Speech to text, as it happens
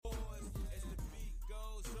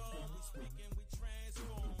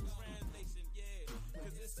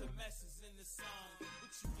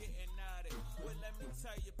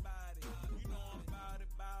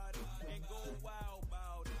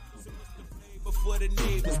for the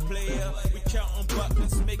neighbors, player. We counting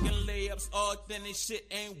buckets, making layups. All thin and shit,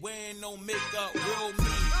 ain't wearing no makeup. Real me,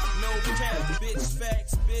 no cap, bitch,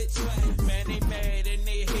 facts, bitch. Man, they mad and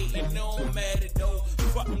they hating, no matter though.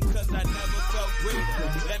 Fuck 'em 'cause I never felt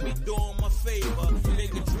greater. Let me do 'em a favor.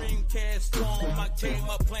 Nigga Dreamcast storm, I came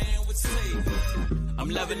up playing with Sega. I'm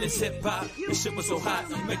loving this hip hop, this shit was so hot,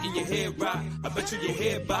 making your head rock. I bet you your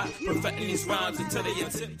head bop, perfecting these rhymes until they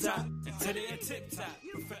at tip top. Until they at tip top,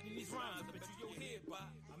 perfecting these rhymes. I bet you your head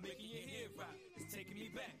bop, I'm making your head rock. It's taking me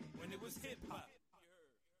back when it was hip hop.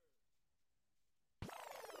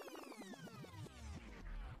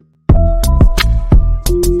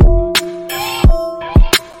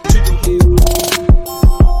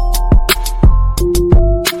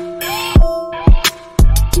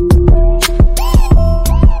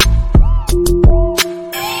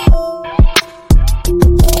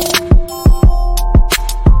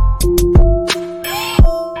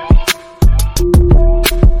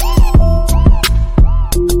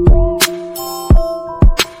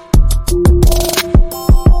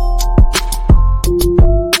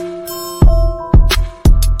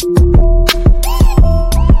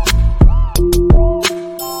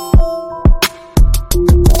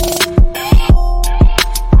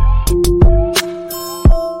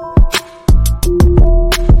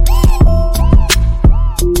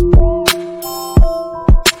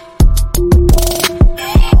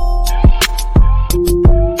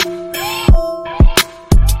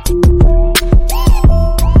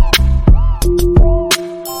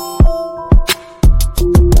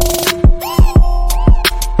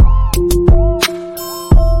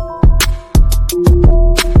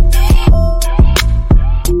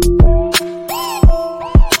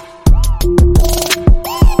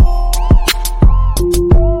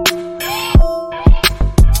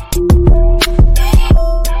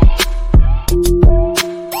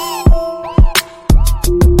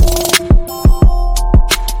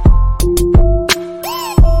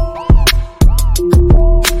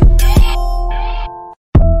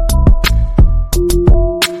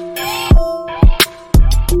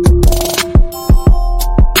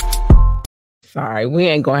 Sorry, we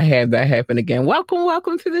ain't gonna have that happen again.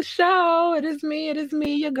 Welcome to the show. It is me,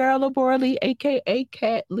 your girl, Labora Lee, aka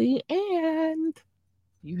Cat Lee, and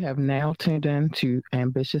you have now tuned in to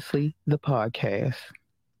Ambitiously the podcast.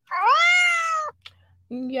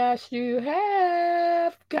 Yes, you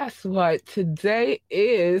have. Guess what? Today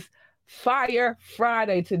is Fire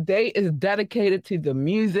Friday. Today is dedicated to the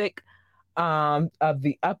music of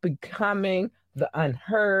the up and coming, the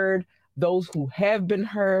unheard, those who have been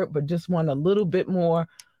heard but just want a little bit more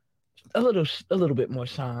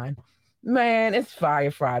shine. Man, it's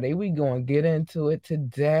Fire Friday. We gonna get into it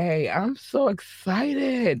today. I'm so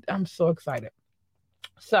excited.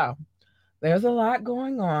 So there's a lot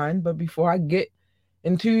going on, but before I get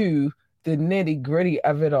into the nitty-gritty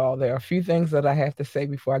of it all, there are a few things that I have to say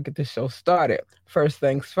before I get the show started. First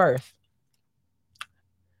things first.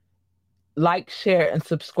 Like, share, and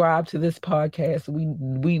subscribe to this podcast. We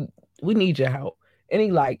need your help. Any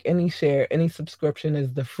like, any share, any subscription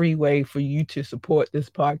is the free way for you to support this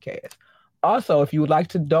podcast. Also, if you would like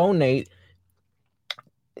to donate,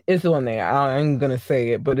 it's on there. I ain't going to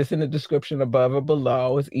say it, but it's in the description above or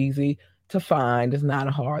below. It's easy to find. It's not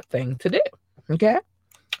a hard thing to do. Okay?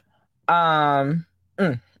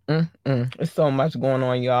 There's so much going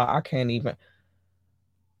on, y'all. I can't even.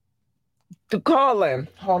 The call in.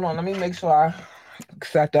 Hold on. Let me make sure I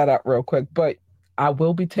set that up real quick. But I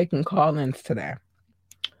will be taking call-ins today.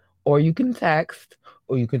 Or you can text,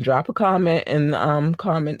 or you can drop a comment in the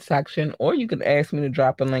comment section, or you can ask me to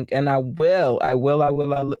drop a link, and I will. And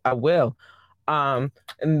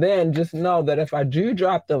then just know that if I do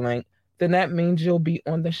drop the link, then that means you'll be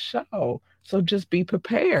on the show. So just be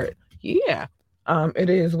prepared. Yeah. It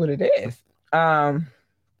is what it is.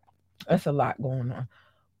 That's a lot going on.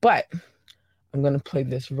 But I'm going to play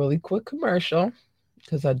this really quick commercial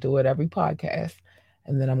because I do it every podcast.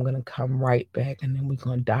 And then I'm going to come right back and then we're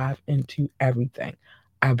going to dive into everything.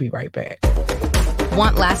 I'll be right back.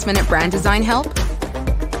 Want last-minute brand design help?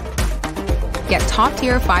 Get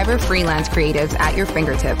top-tier Fiverr freelance creatives at your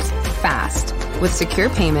fingertips fast with secure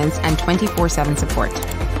payments and 24/7 support.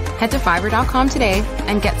 Head to Fiverr.com today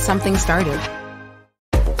and get something started.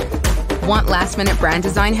 Want last-minute brand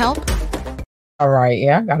design help? All right,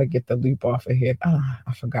 yeah, I got to get the loop off of here.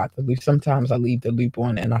 I forgot the loop. Sometimes I leave the loop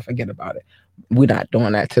on and I forget about it. We're not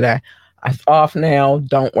doing that today. It's off now.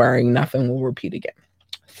 Don't worry. Nothing will repeat again.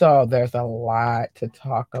 So there's a lot to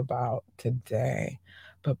talk about today.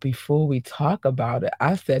 But before we talk about it,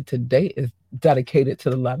 I said today is dedicated to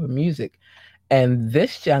the love of music. And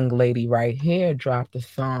this young lady right here dropped a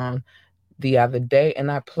song the other day,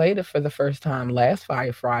 and I played it for the first time last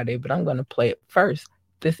Fire Friday, but I'm going to play it first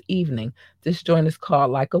this evening. This joint is called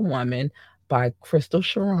Like a Woman by Crystal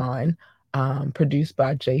Sharon, produced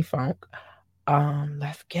by J Funk.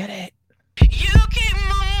 Let's get it. You keep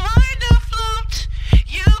my mind afloat.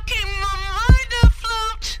 You keep my mind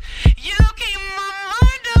afloat. You keep my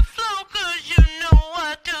mind afloat, 'cause you know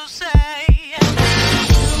what to say.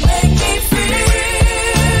 You make me feel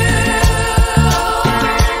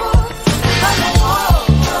like a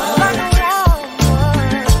woman, like a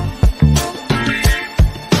woman.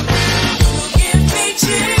 You give me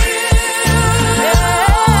chills.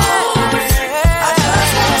 I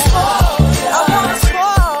just wanna spoil you. I wanna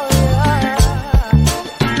spoil you.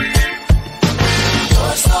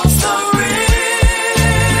 You're so real.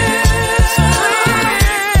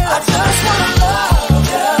 I just wanna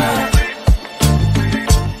love you.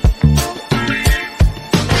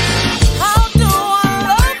 How do I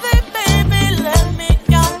love it, baby? Let me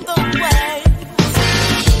count the ways.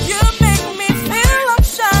 You make me feel I'm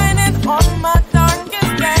shining on my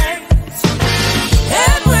darkest days.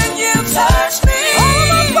 And when you touch me, all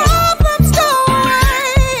my problems go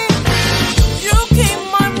away. You keep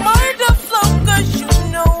my mind afloat, 'cause you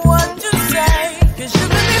know what to say. 'Cause you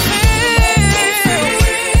make me feel,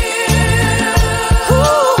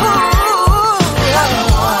 ooh, like a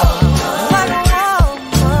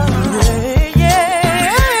woman,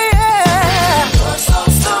 yeah. You're so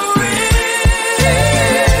real.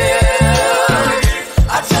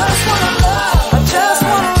 I just wanna love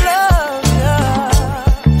you.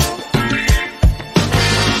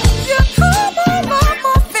 You calm all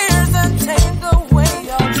my fears and take away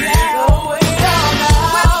all doubt.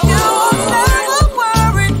 With you, I'm never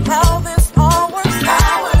worried how this all works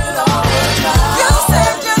out. You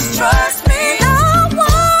said just trust me. Now I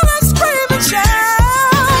wanna scream and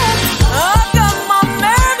shout. I got my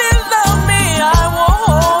man, he love me. I won't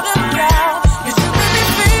hold him down. 'Cause you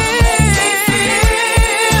make me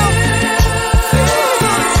feel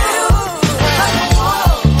like a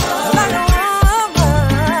woman,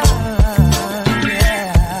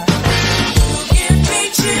 yeah. You give me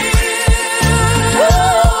chills.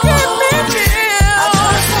 Give me chills. I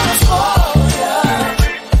just wanna spoil you.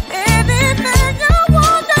 Anything you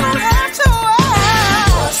want, don't have to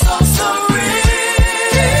ask. You're so real.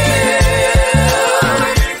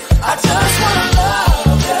 I just wanna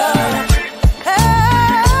love you.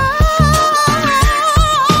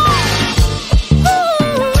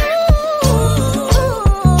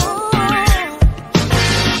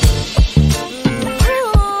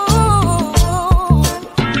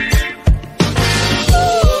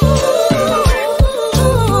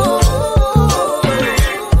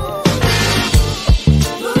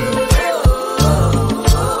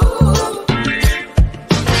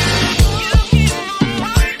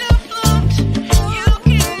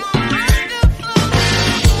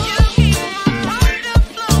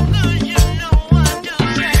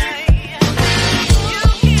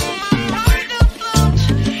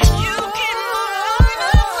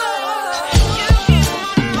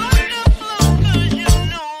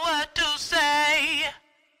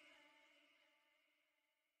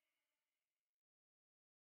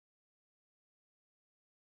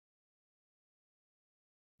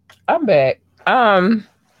 I'm back. I'll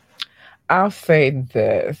say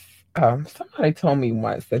this. Somebody told me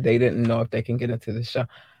once that they didn't know if they can get into the show,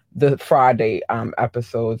 the Friday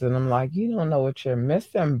episodes, and I'm like, you don't know what you're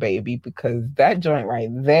missing, baby, because that joint right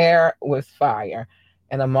there was fire.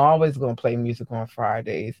 And I'm always gonna play music on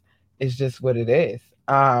Fridays. It's just what it is.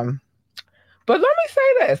 But let me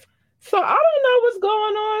say this. So I don't know what's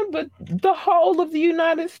going on, but the whole of the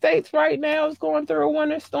United States right now is going through a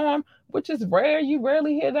winter storm, which is rare. You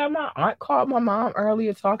rarely hear that. My aunt called my mom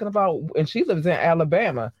earlier talking about, and she lives in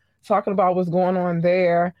Alabama, talking about what's going on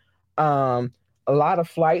there. A lot of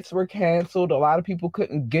flights were canceled. A lot of people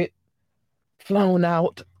couldn't get flown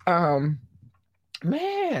out. Man,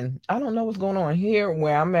 I don't know what's going on here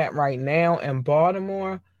where I'm at right now in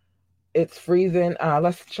Baltimore. It's freezing.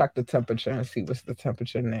 Let's check the temperature and see what's the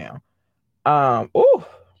temperature now. Oh,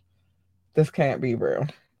 this can't be real.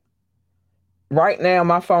 Right now,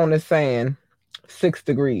 my phone is saying 6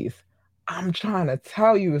 degrees. I'm trying to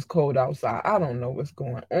tell you it's cold outside. I don't know what's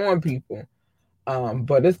going on, people.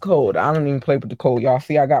 But it's cold. I don't even play with the cold. Y'all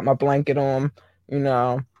see I got my blanket on, you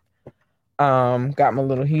know. Got my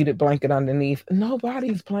little heated blanket underneath.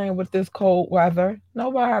 Nobody's playing with this cold weather.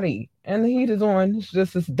 Nobody. And the heat is on.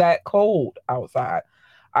 It's that cold outside.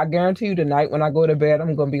 I guarantee you tonight when I go to bed,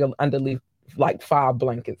 I'm going to be underneath like 5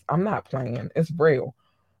 blankets. I'm not playing. It's real.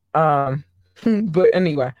 But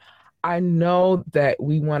anyway, I know that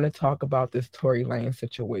we want to talk about this Tory Lanez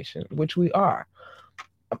situation, which we are.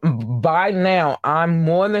 By now, I'm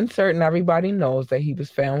more than certain everybody knows that he was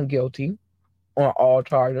found guilty on all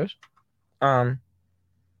charges. I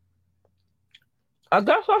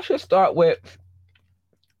guess I should start with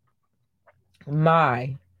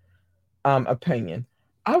my opinion.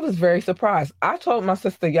 I was very surprised. I told my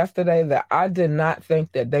sister yesterday that I did not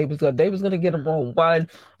think that they was gonna get him on one,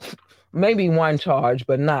 maybe one charge,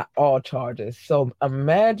 but not all charges. So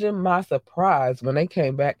imagine my surprise when they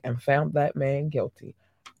came back and found that man guilty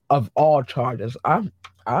of all charges. I'm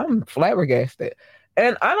flabbergasted,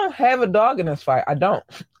 and I don't have a dog in this fight. I don't.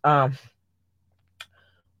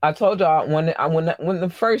 I told y'all when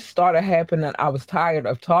the first started happening, I was tired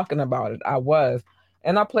of talking about it. I was.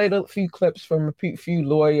 And I played a few clips from a few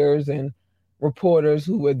lawyers and reporters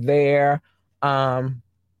who were there because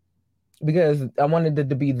I wanted it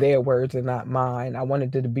to be their words and not mine. I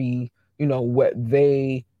wanted it to be, what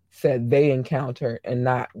they said they encountered and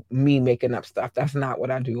not me making up stuff. That's not what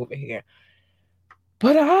I do over here.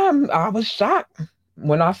 But I was shocked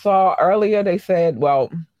when I saw earlier they said,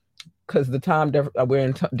 well, because the time we're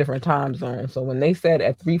in different time zones. So when they said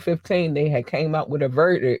at 3:15 they had came out with a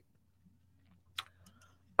verdict,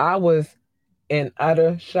 I was in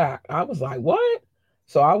utter shock. I was like, what?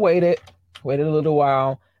 So I waited a little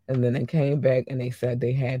while, and then they came back and they said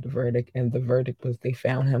they had the verdict, and the verdict was they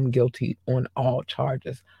found him guilty on all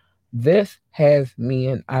charges. This has me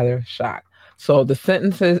in utter shock. So the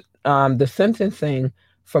sentencing,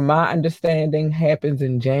 from my understanding, happens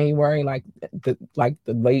in January, like the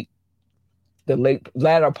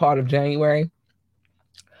latter part of January.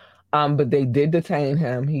 But they did detain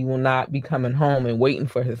him. He will not be coming home and waiting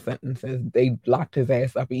for his sentences. They locked his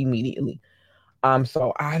ass up immediately.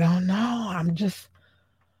 So I don't know.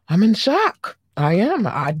 I'm in shock. I am.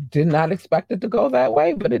 I did not expect it to go that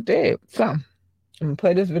way, but it did. So I'm gonna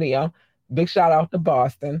play this video. Big shout out to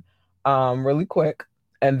Boston. Really quick.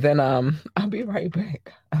 And then I'll be right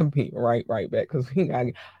back. I'll be right back. Because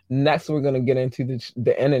next we're gonna get into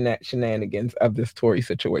the internet shenanigans of this Tory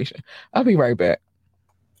situation. I'll be right back.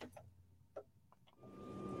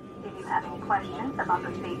 If you have any questions about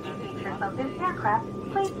the safety features of this aircraft,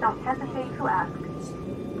 please don't hesitate to ask.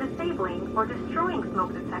 Disabling or destroying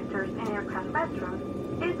smoke detectors in aircraft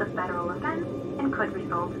restrooms is a federal offense and could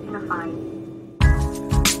result in a fine.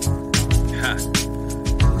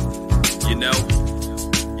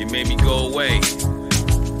 You made me go away.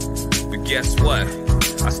 But guess what?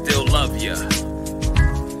 I still love you.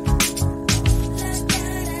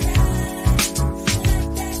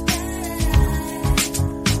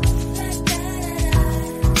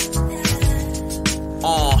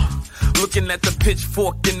 Looking at the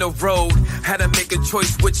pitchfork in the road, had to make a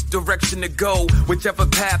choice which direction to go. Whichever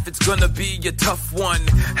path, it's gonna be a tough one.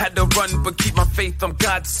 Had to run, but keep my faith, I'm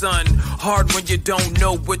God's son. Hard when you don't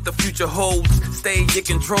know what the future holds. Stay in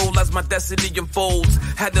control as my destiny unfolds.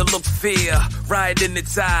 Had to look fear right in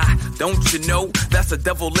its eye. Don't you know that's a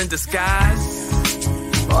devil in disguise?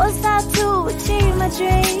 Forced out to achieve my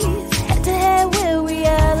dreams, head to head with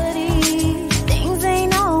reality. Things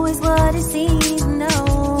ain't always what it seems, no.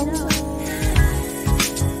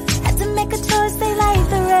 Make a choice, they like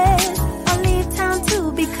the rest, or leave town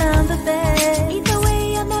to become the best. Either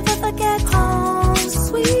way, I'll never forget home,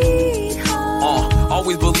 sweet home.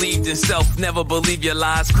 Always believed in self, never believe your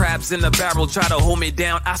lies. Crabs in the barrel try to hold me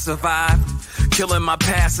down, I survived. Killing my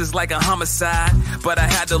past is like a homicide, but I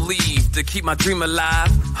had to leave to keep my dream alive.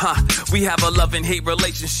 We have a love and hate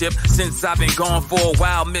relationship since I've been gone for a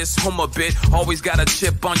while. Miss home a bit, always got a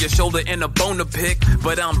chip on your shoulder and a bone to pick.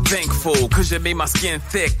 But I'm thankful, cause you made my skin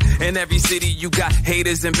thick. In every city you got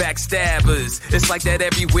haters and backstabbers. It's like that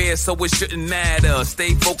everywhere, so it shouldn't matter.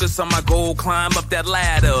 Stay focused on my goal, climb up that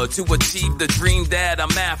ladder to achieve the dream that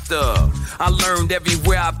I'm after. I learned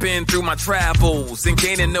everywhere I've been through my travels, and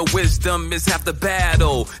gaining the wisdom is half the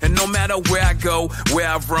battle. And no matter where I go, where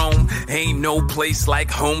I roam, ain't no place like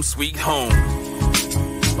home sweet home.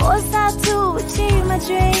 Forced out to achieve my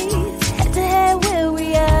dreams, head to head with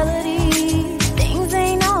reality. Things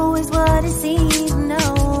ain't always what it seems, no.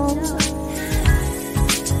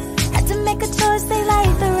 Had to make a choice, they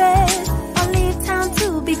like the rest, or leave town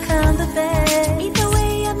to become the best. Either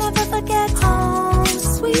way, I'll never forget home,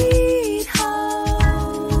 sweet home.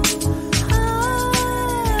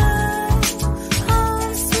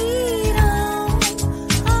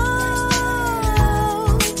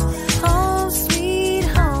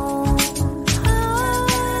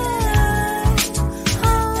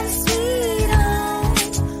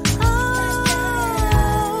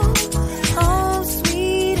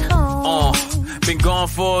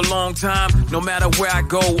 for a long time. No matter where I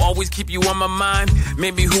go, always keep you on my mind.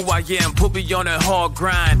 Made me who I am, put me on that hard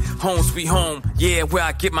grind. Home sweet home, yeah, where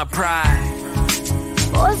I get my pride.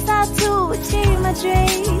 Forced out to achieve my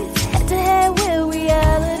dreams, head to head with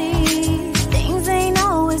reality. Things ain't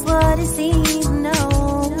always what it seems, no.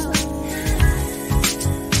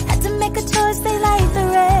 Had to make a choice, stay like the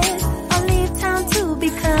rest, or leave town to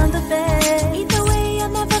become the best. Either way, I'll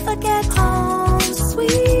never forget home,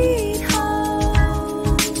 sweet home.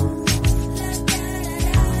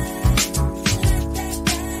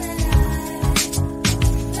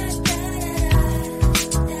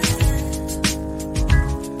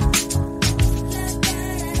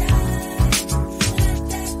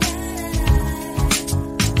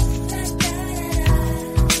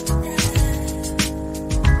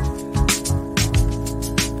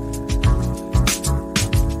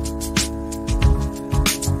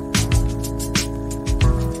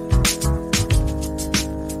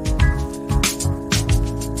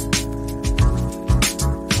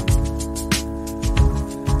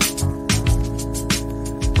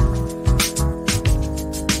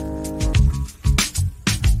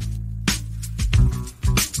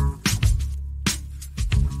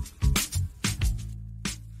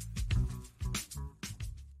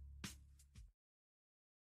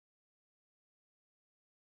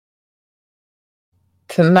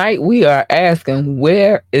 Tonight we are asking,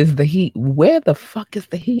 where is the heat? Where the fuck is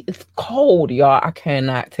the heat? It's cold, y'all. I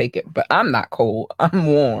cannot take it, but I'm not cold. I'm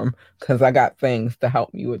warm because I got things to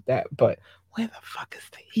help me with that. But where the fuck is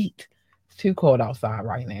the heat? It's too cold outside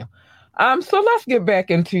right now. So let's get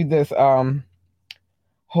back into this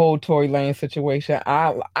whole Tory Lane situation.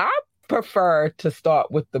 I prefer to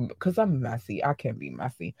start with because I'm messy. I can be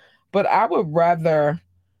messy, but I would rather,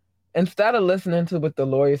 instead of listening to what the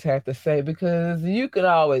lawyers have to say, because you can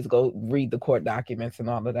always go read the court documents and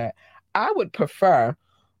all of that, I would prefer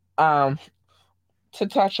to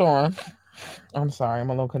touch on, I'm sorry, I'm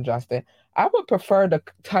a little congested. I would prefer to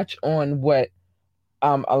touch on what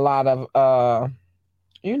a lot of,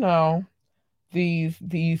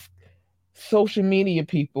 these social media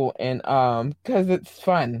people, and because it's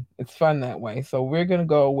fun that way. So we're gonna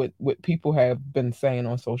go with what people have been saying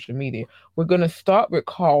on social media. We're gonna start with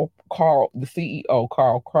Carl, the CEO,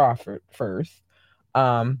 Carl Crawford first.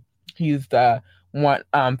 He's the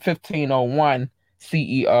 1501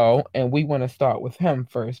 CEO, and we want to start with him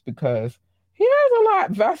first because he has a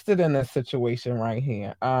lot vested in this situation right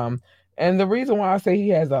here. And the reason why I say he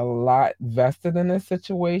has a lot vested in this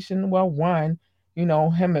situation, well, one,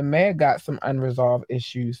 him and Meg got some unresolved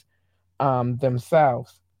issues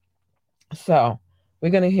themselves. So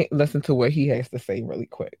we're going to listen to what he has to say really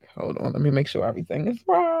quick. Hold on. Let me make sure everything is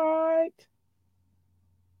right.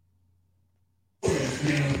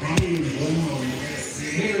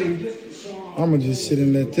 I'm going to just sit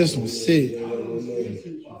and let this one sit.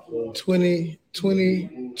 20,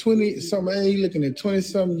 something, hey, looking at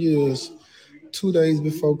 20-something years, 2 days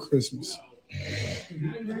before Christmas.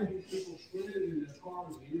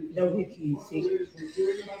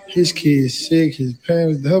 His kids sick, his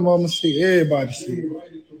parents, her mama sick, everybody sick.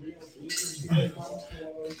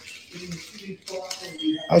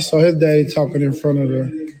 I saw his daddy talking out in front of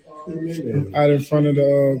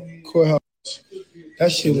the courthouse.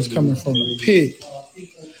 That shit was coming from the pit.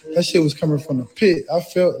 I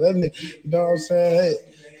felt that, you know what I'm saying?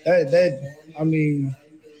 That I mean,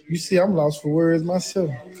 you see, I'm lost for words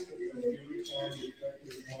myself.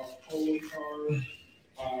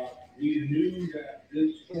 I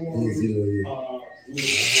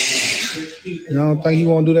don't think he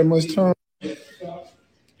won't do that much time.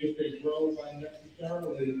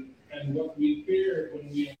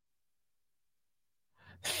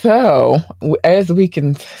 So, as we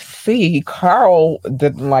can see, Carl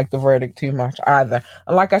didn't like the verdict too much either.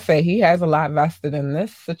 And like I say, he has a lot vested in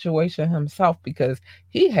this situation himself because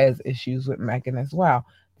he has issues with Megan as well.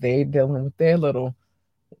 They're dealing with their little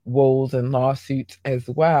woes and lawsuits as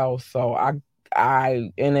well. So and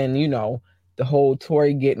then, the whole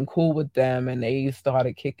Tory getting cool with them and they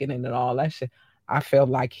started kicking in and all that shit. I felt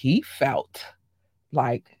like he felt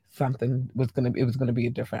like it was gonna be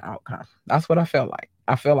a different outcome. That's what I felt like.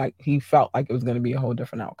 I feel like he felt like it was gonna be a whole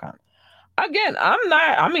different outcome. Again,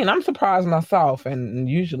 I'm surprised myself, and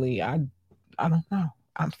usually I don't know.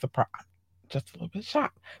 I'm surprised, just a little bit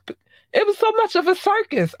shocked. But it was so much of a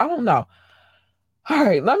circus. I don't know. All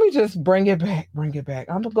right, let me just bring it back. I'm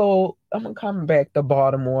gonna come back to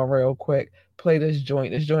Baltimore real quick. Play this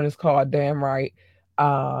joint. This joint is called Damn Right.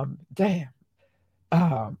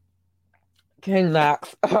 King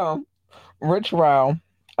Knox, Rich Rao,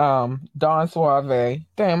 Don Suave.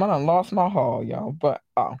 Damn, I done lost my haul, y'all. But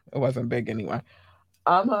it wasn't big anyway.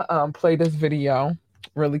 I'm gonna play this video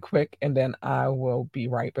really quick, and then I will be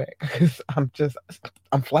right back because I'm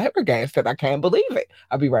flabbergasted. I can't believe it.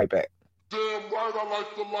 I'll be right back. Damn right, I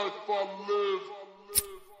like the life I live.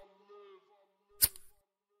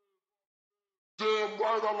 Damn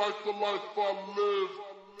right, I like the life I live.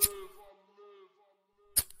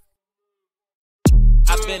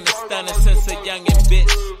 I've been a stunner since a youngin'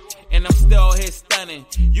 bitch, and I'm still here stunning.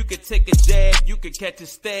 You could take a jab, you could catch a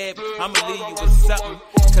stab. I'ma leave you with something,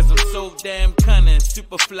 cause I'm so damn cunning.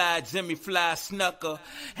 Superfly, Jimmy Fly, Snucker,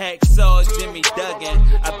 Hacksaw, Jimmy Duggan.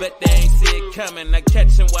 I bet they ain't see it coming. I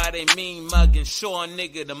catch 'em while they mean mugging. Show a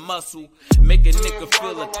nigga the muscle, make a nigga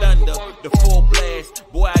feel the thunder, the full blast.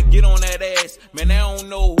 Boy, I get on that ass, man, I don't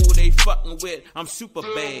know who they fucking with. I'm super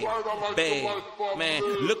bad, bad. Man,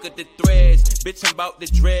 look at the threads, bitch, I'm about to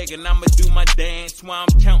drag, and I'ma do my dance while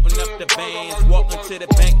I'm counting up the bands. Walking to the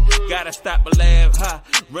bank, gotta stop and laugh, ha,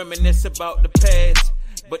 reminisce about the past.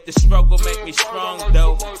 But the struggle make me strong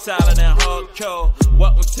though, solid and hardcore.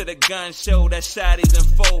 Welcome to the gun show, that shotties and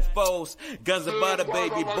fofos. Guns of butter,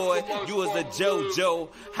 baby boy, you was a JoJo.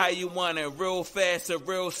 How you want it, real fast or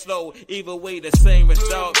real slow? Either way, the same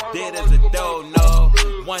result, dead as a dog, no.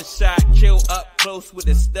 One shot, kill up close with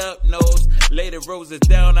a stub nose. Later roses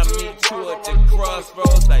down, I meet you at the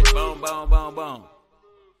crossroads, like boom, boom, boom, boom.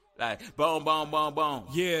 Like, boom, boom, boom, boom.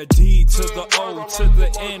 Yeah, D to the O to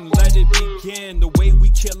the N, let it begin. The way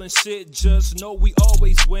we killing shit, just know we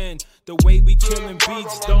always win. The way we killing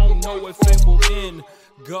beats, don't know if it will end.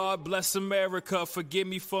 God bless America, forgive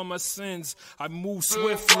me for my sins. I move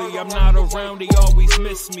swiftly, I'm not around, they always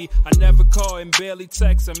miss me. I never call and barely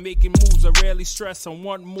text, I'm making moves, I rarely stress. I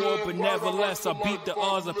want more, but never less. I beat the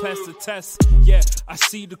odds, I pass the test. Yeah, I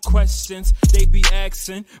see the questions, they be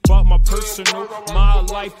asking about my personal. My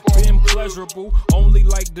life been pleasurable, only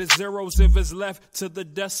like the zeros if it's left to the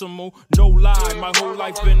decimal. No lie, my whole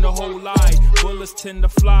life been the whole lie. Bullets tend to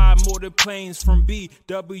fly more than planes from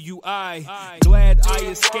BWI. Glad I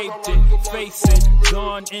escaped it, face it,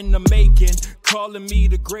 gone in the making. Calling me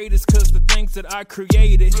the greatest cause the things that I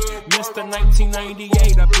created. Mr.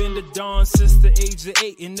 1998, I've been the Don since the age of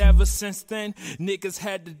 8. And ever since then, niggas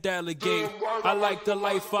had to delegate. I like the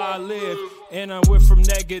life I live, and I went from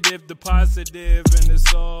negative to positive, and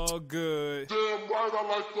it's all good. Damn right, I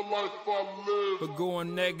like the life I live. But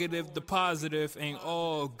going negative to positive ain't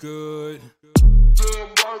all good. Damn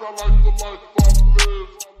right, I like the life I live.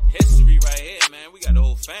 History right here, man. We got the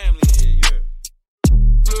whole family here, you heard?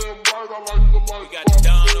 Damn right, I like the life We got the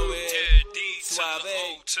Don over here, Yeah, D to the Suave.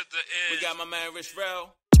 O to the N. We got my man Rich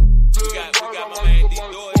Rel. We got my man D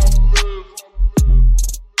Doy.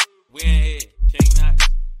 We in here, King Knox.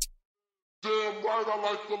 Damn right, I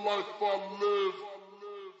like the life I live.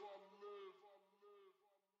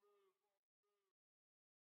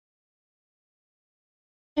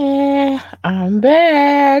 I'm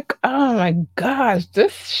back. Oh my gosh,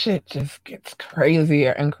 this shit just gets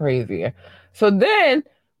crazier and crazier. So then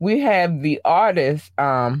we have the artist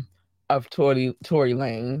of Tory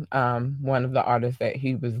Lanez, one of the artists that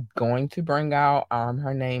he was going to bring out.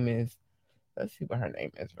 Her name is, let's see what her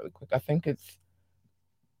name is really quick. I think it's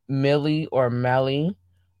Millie or Melly.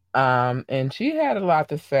 And she had a lot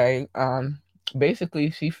to say. Basically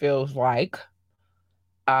she feels like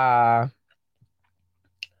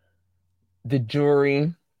the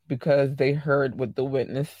jury, because they heard what the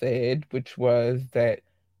witness said, which was that,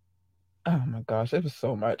 oh my gosh, it was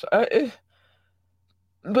so much.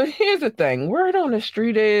 But here's the thing, word on the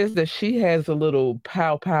street is that she has a little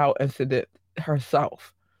pow incident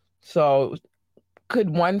herself. So could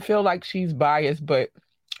one feel like she's biased? But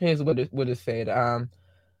here's what it said.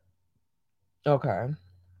 Okay.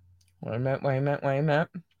 Wait a minute.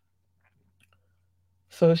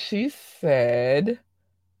 So she said,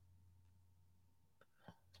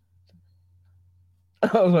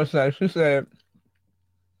 she said,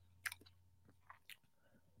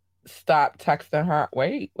 stop texting her.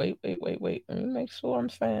 Wait. Let me make sure I'm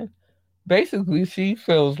saying. Basically, she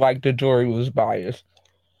feels like the jury was biased.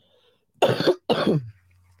 He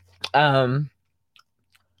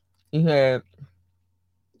had,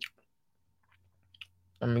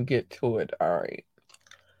 let me get to it. All right.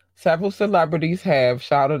 Several celebrities have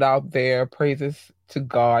shouted out their praises to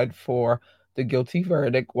God for the guilty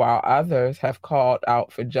verdict, while others have called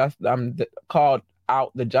out the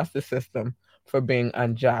justice system for being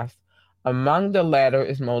unjust. Among the latter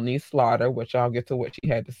is Monique Slaughter, which I'll get to what she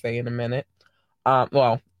had to say in a minute.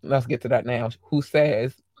 Well, let's get to that now. Who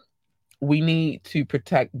says we need to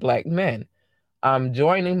protect Black men?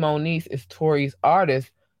 Joining Monique is Tory's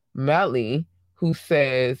artist Melly, who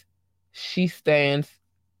says she stands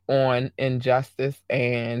on injustice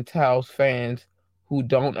and tells fans who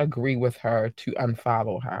don't agree with her to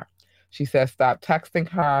unfollow her. She says, stop texting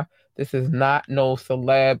her. This is not no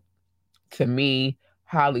celeb to me,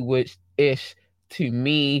 Hollywood-ish to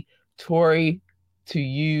me, Tory to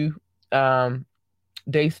you,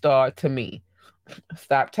 Daystar to me.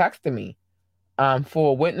 Stop texting me.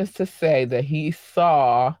 For a witness to say that he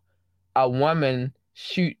saw a woman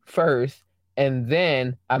shoot first and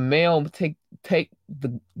then a male take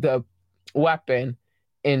the weapon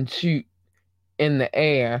and shoot in the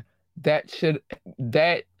air, that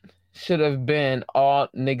should have been all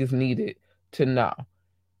niggas needed to know.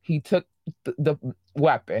 He took the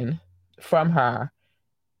weapon from her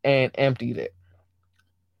and emptied it.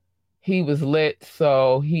 He was lit,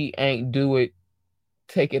 so he ain't do it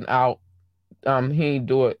taking out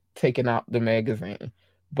the magazine.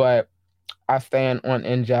 But I stand on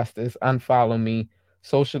injustice. Unfollow me.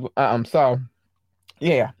 So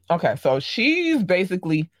yeah. Okay, so she's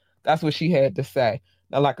basically, that's what she had to say.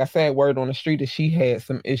 Now, like I said, word on the street is she had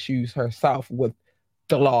some issues herself with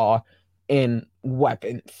the law and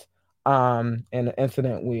weapons. And an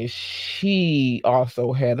incident where she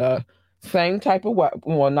also had a same type of weapon,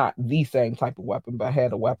 well, not the same type of weapon, but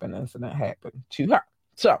had a weapon incident happen to her.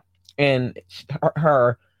 So, and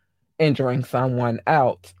her injuring someone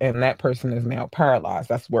else, and that person is now paralyzed.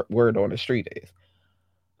 That's what word on the street is.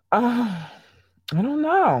 I don't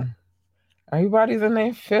know. Everybody's in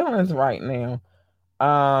their feelings right now.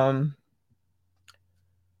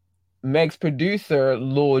 Meg's producer,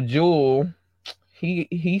 Lil Jewel,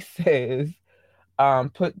 he says,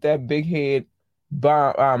 put that big head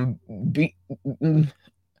bomb,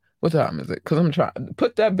 what time is it? Because I'm trying to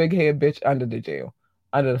put that big head bitch under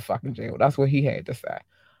the fucking jail. That's what he had to say.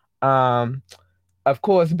 Of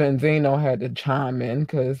course, Benzino had to chime in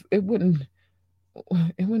because it wouldn't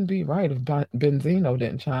be right if Benzino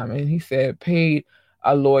didn't chime in. He said, paid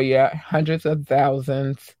a lawyer hundreds of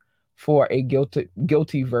thousands for a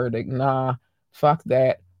guilty verdict. Nah, fuck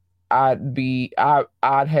that.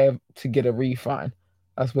 I'd have to get a refund.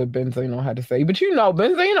 That's what Benzino had to say. But you know,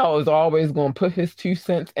 Benzino is always going to put his 2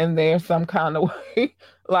 cents in there some kind of way.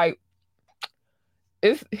 Like,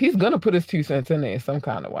 he's going to put his 2 cents in there some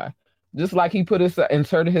kind of way. Just like he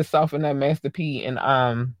inserted himself in that Master P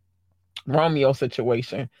and Romeo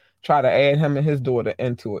situation. Try to add him and his daughter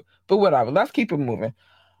into it. But whatever, let's keep it moving.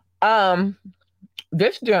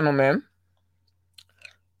 This gentleman,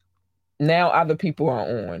 now other people are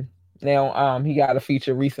on. Now, he got a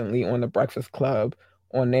feature recently on the Breakfast Club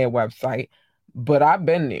on their website, but I've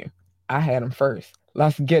been there. I had him first.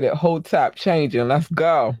 Let's get it. Whole top changing. Let's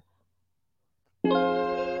go.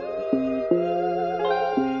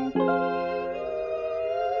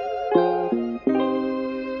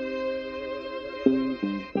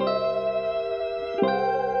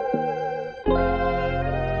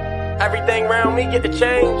 Everything around me get to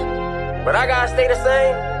change, but I gotta stay the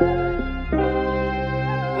same.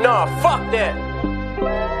 Nah, fuck that.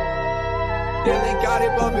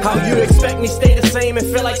 How you expect me stay the same and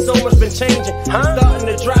feel like so much been changing? Starting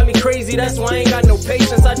to drive me crazy, that's why I ain't got no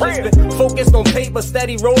patience. I just been focused on paper,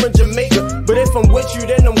 steady rolling Jamaica. But if I'm with you,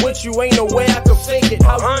 then I'm with you, ain't no way I can fake it.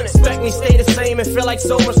 How you expect me stay the same and feel like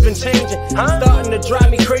so much been changing? Starting to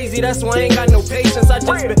drive me crazy, that's why I ain't got no patience. I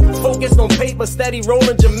just been focused on paper, steady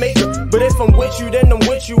rolling Jamaica. But if I'm with you, then I'm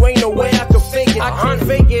with you, ain't no way I can fake it. I can't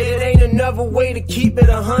fake it, it ain't another way to keep it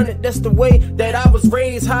 100. That's the way that I was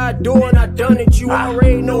raised, how I do and I done it. You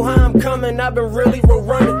already know how I'm coming, I've been really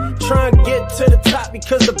running. Trying to get to the top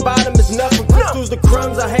because the bottom is nothing. Crystals the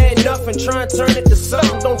crumbs, I had nothing. Trying to turn it to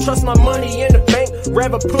something. Don't trust my money in the bank,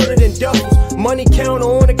 rather put it in duffels. Money counter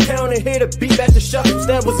on the counter, here to beat back the shuffles.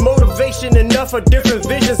 That was motivation enough for different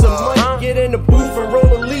visions of money. Get in the booth and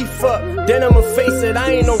roll a leaf up, then I'ma face it.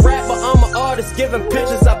 I ain't no rapper, I'm an artist, giving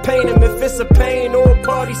pictures, I paint them. If it's a pain or a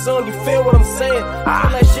party song, you feel what I'm saying?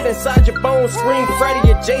 Feel that shit inside your bones, scream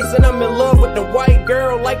Freddy or Jason. I'm in love with the white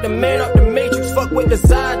girl, like the man up the Matrix. Fuck with the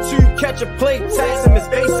side too, catch a plate. Tax him is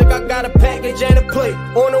basic, I got a package and a plate.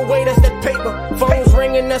 On the way, that's that paper. Phones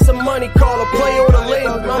ringing, that's a money call, a play on the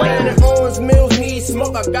label. My man at Owens Mills need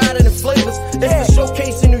smoke, I got it in flavors. It's a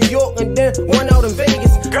showcase in New York and then one out in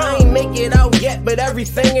Vegas. I ain't make it out yet, but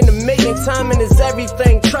everything in the making. Timing is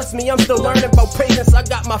everything, trust me, I'm still learning about patience. I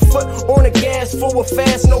got my foot on the gas, forward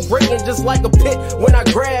fast, no braking. Just like a pit, when I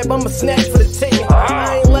grab, I'ma snatch for the ticket.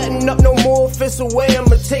 I ain't letting up no more, if it's away,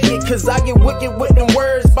 I'ma take it. Cause I get wicked with them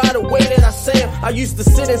words by the way that I say them. I used to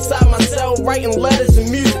sit inside my cell writing letters and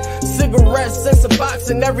music. cigarettes, since a box,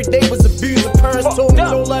 and every day was abusing. Parents told me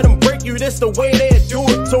don't let them break you, this the way they do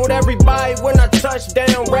it. Told everybody when I touched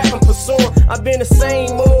down, rapping for sore. I've been the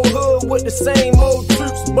same old hood with the same old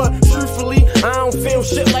troops, but truthfully, I don't feel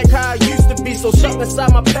shit like how I used to be. So stuck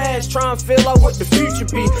inside my past, try and feel out what the future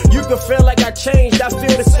be. You can feel like I changed, I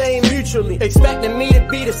feel the same mutually. Expecting me to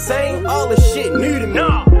be the same, all this shit new to me.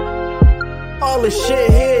 All this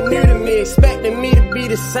shit here new to me. Expecting me to be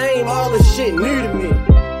the same, all this shit new to me.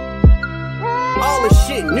 All this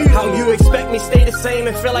shit new. How you expect me stay the same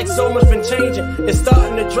and feel like so much been changing? It's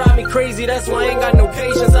starting to drive me crazy, that's why I ain't got no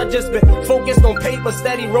patience. I just been focused on paper,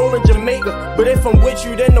 steady rolling Jamaica. But if I'm with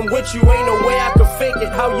you, then I'm with you, ain't no way I can fake it.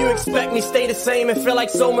 How you expect me stay the same and feel like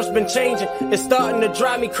so much been changing? It's starting to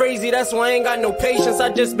drive me crazy, that's why I ain't got no patience.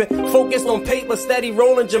 I just been focused on paper, steady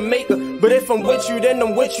rolling Jamaica. But if I'm with you, then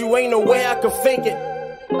I'm with you, ain't no way I can fake it.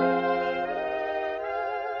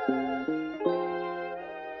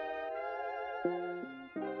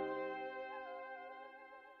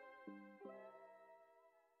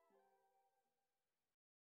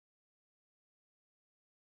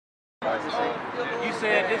 You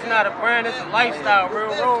said this not a brand, it's a lifestyle, Real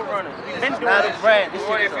Road Runners. We been doing not this a brand, this shit.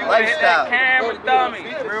 shit is a If you lifestyle. hit that camera dummy,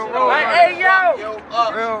 Real Road Like, Runners. hey, yo!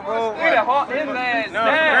 Real Road Runners. We done hawk his ass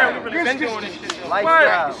down. We really been doing this shit.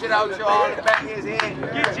 Lifestyle. Shit out your all in the back of his head.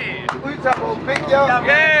 Get you. We talking about big yo.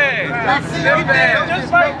 Yeah.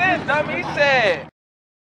 Just like this, dummy. He said.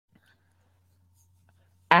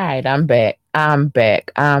 All right, I'm back.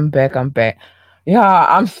 Yeah,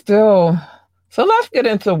 I'm still. So let's get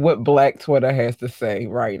into what Black Twitter has to say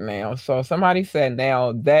right now. So somebody said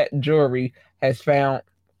now that jury has found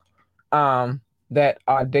that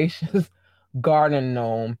Audacious Garden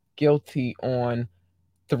Gnome guilty on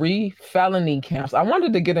 3 felony counts. I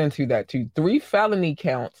wanted to get into that too. 3 felony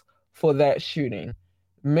counts for that shooting.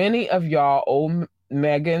 Many of y'all owe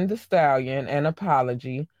Megan Thee Stallion an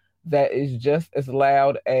apology that is just as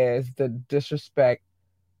loud as the disrespect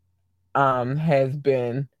has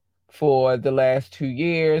been for the last 2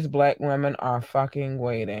 years. Black women are fucking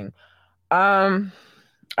waiting. I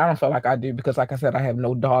don't feel like I do because, like I said, I have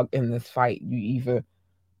no dog in this fight. You either,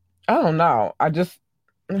 I don't know. I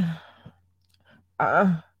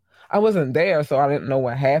wasn't there, so I didn't know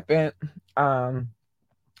what happened.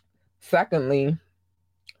 Secondly,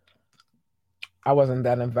 I wasn't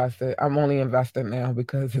that invested. I'm only invested now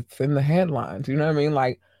because it's in the headlines. You know what I mean?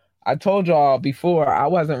 Like I told y'all before, I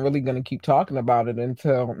wasn't really going to keep talking about it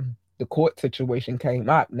until the court situation came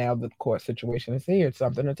up. Now the court situation is here. It's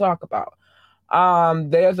something to talk about.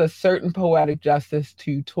 There's a certain poetic justice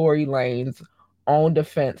to Tory Lanez own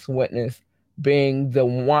defense witness being the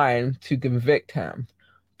one to convict him.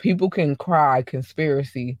 People can cry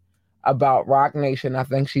conspiracy about Rock Nation. I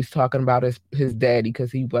think she's talking about his daddy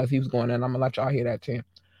because he was going in. I'm gonna let y'all hear that too.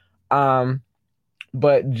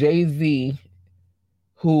 But Jay-Z,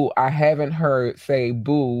 who I haven't heard say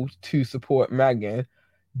boo to support Megan,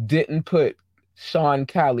 didn't put Sean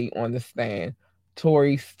Kelly on the stand.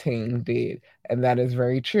 Tory's team did, and that is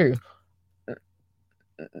very true.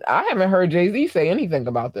 I haven't heard Jay-Z say anything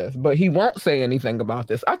about this, but he won't say anything about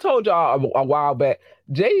this. I told y'all a while back,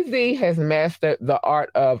 Jay-Z has mastered the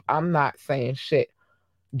art of I'm not saying shit.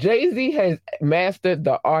 Jay-Z has mastered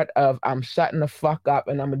the art of I'm shutting the fuck up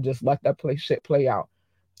and I'm gonna just let that shit play out.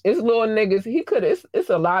 It's little niggas, it's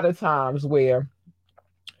a lot of times where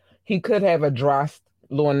he could have addressed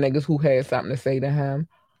little niggas who had something to say to him.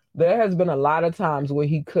 There has been a lot of times where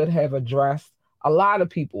he could have addressed a lot of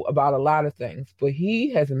people about a lot of things, but he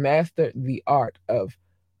has mastered the art of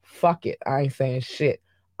fuck it, I ain't saying shit.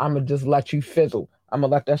 I'm gonna just let you fizzle. I'm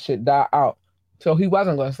gonna let that shit die out. So he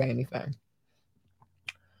wasn't gonna say anything.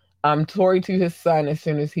 Tory to his son as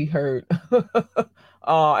soon as he heard,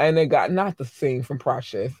 and they got not the scene from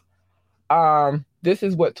Precious. This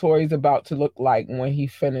is what Tory's about to look like when he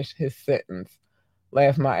finished his sentence.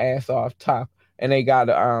 Laughed my ass off top, and they got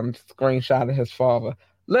a screenshot of his father.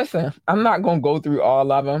 Listen, I'm not gonna go through all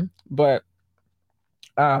of them, but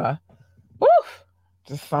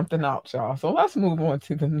just something else, y'all. So let's move on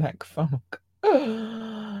to the next song.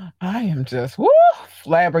 I am just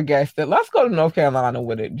flabbergasted. Let's go to North Carolina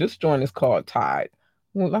with it. Just join this called Tide.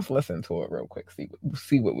 Well, let's listen to it real quick.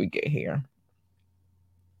 See what we get here.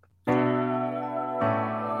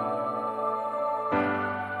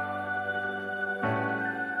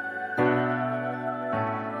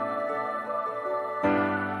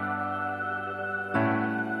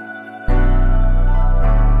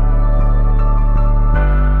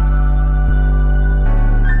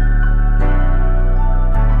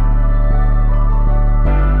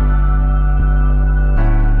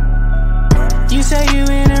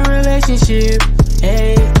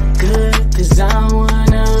 Hey, good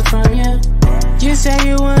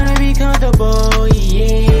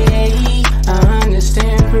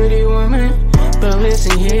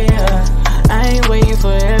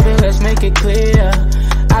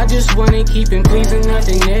just wanna keep it pleasing,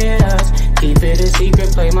 nothing else. Keep it a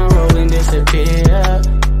secret, play my role and disappear.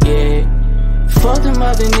 Yeah. Fuck them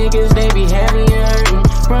other niggas, they be having you hurting.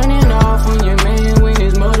 Running off on your man when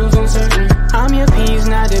his motives uncertain. I'm your peace,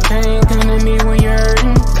 not the pain. Come to me when you're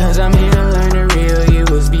hurting. Cause I'm here to learn the real you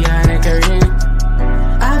was behind the curtain.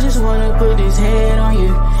 I just wanna put this head on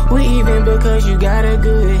you. We even because you got a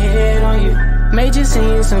good head on you. Major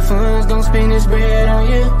seeing some funds, don't spend this bread on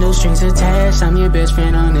you. No strings attached, I'm your best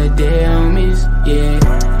friend on the day, homies. Yeah.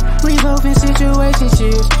 We both in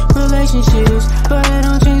situationships, relationships, but it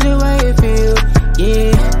don't change the way it feel.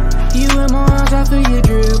 Yeah, you in my arms, I feel your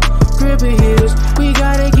drip, grip of heels. We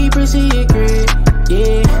gotta keep her secret.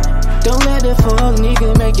 Yeah, don't let the fuck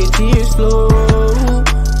nigga make your tears flow.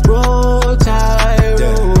 Roll tide,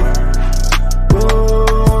 roll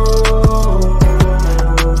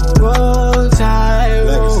tide,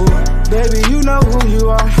 roll. Baby, you know who you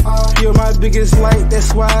are. You're my biggest light,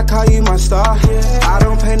 that's why I call you my star. I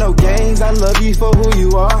don't play no games, I love you for who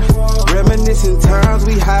you are. Reminiscing times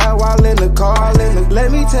we high while in the car.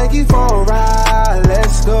 Let me take you for a ride,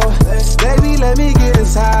 let's go. Baby, let me get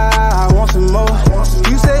inside, I want some more.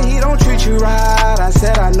 You say he don't treat you right, I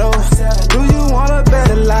said I know. Do you want a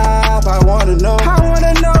better life, I wanna know. I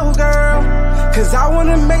wanna know, girl, cause I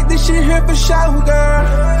wanna make this shit here for show, girl.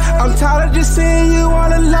 I'm tired of just seeing you on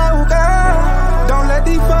the low, girl. Don't let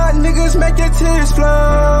these fuck niggas make your tears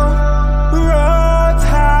flow. Roll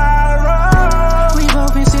tide, roll. We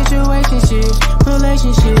both in situationships,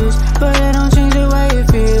 relationships, but it don't change the way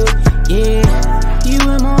it feel. Yeah, you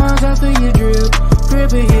in my arms, I feel your drip,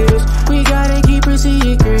 grip of heels. We gotta keep her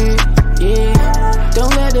secret. Yeah,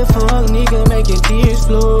 don't let the fuck nigga make your tears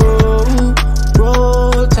flow.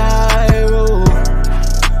 Roll tide, roll.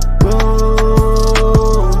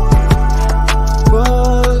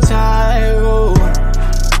 Roll tide, roll.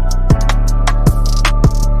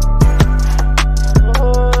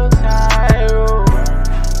 Roll tide, roll.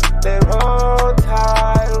 They roll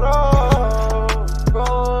tide, roll.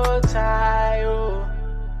 Roll tide, roll.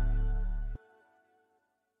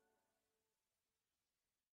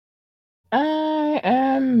 I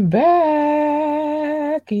am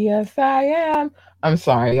back. Yes, I am. I'm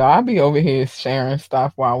sorry, y'all. I'll be over here sharing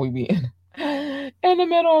stuff while we be in the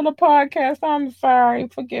middle of the podcast. I'm sorry.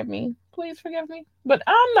 Forgive me. Please forgive me. But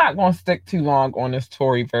I'm not going to stick too long on this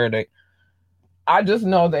Tory verdict. I just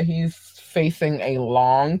know that he's facing a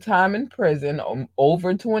long time in prison,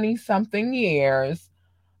 over 20-something years.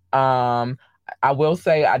 I will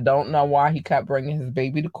say I don't know why he kept bringing his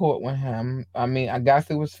baby to court with him. I mean, I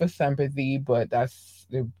guess it was for sympathy, but it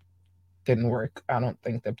didn't work. I don't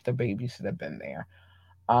think that the baby should have been there.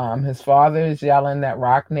 His father is yelling that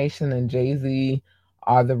Roc Nation and Jay-Z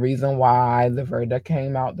are the reason why the verdict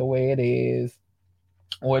came out the way it is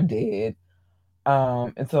or did.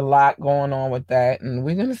 It's a lot going on with that, and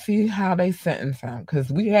we're going to see how they sentence him because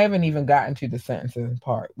we haven't even gotten to the sentencing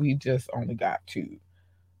part. We just only got to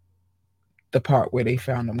the part where they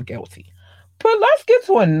found him guilty. But let's get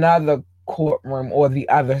to another courtroom, or the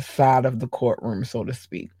other side of the courtroom, so to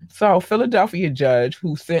speak. So, Philadelphia judge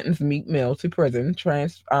who sentenced Meek Mill to prison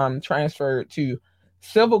transferred to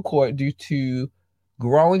civil court due to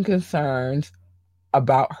growing concerns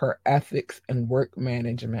about her ethics and work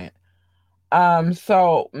management.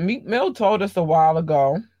 So Meek Mill told us a while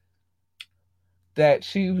ago that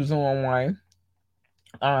she was on one.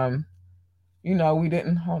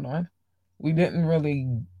 We didn't really,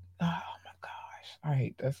 oh my gosh, I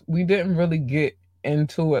hate this. We didn't really get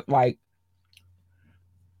into it like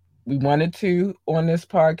we wanted to on this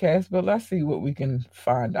podcast, but let's see what we can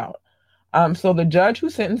find out. So the judge who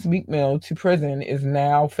sentenced Meek Mill to prison is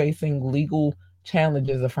now facing legal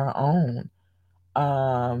challenges of her own.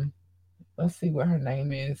 Let's see what her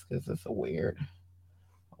name is, because it's a weirdo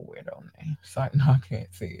name. So no, I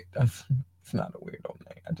can't see it. It's not a weirdo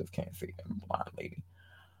name. I just can't see it. I'm a blind lady.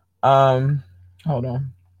 Hold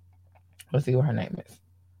on. Let's see what her name is.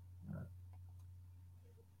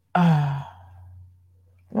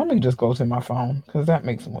 Let me just go to my phone because that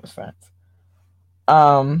makes more sense.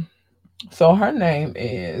 So her name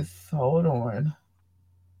is, hold on,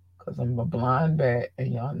 because I'm a blind bat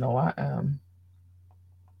and y'all know I am.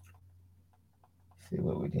 Let's see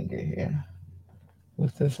what we can get here.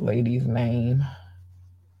 What's this lady's name?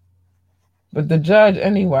 But the judge,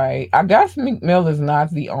 anyway, I guess Meek Mill is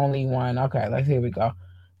not the only one. Okay, here we go.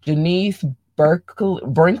 Janice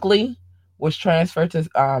Brinkley was transferred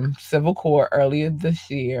to civil court earlier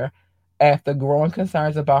this year after growing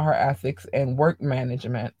concerns about her ethics and work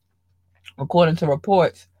management. According to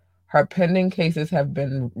reports, her pending cases have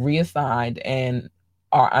been reassigned and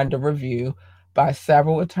are under review by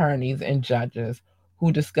several attorneys and judges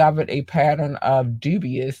who discovered a pattern of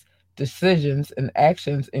dubious decisions and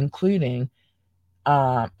actions, including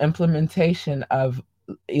implementation of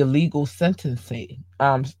illegal sentencing,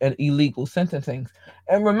 and illegal sentencing.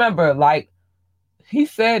 And remember, like he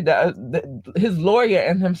said, his lawyer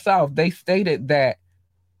and himself, they stated that,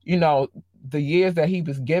 you know, the years that he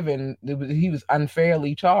was given, he was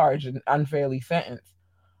unfairly charged and unfairly sentenced,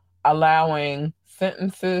 allowing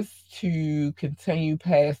sentences to continue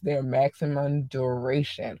past their maximum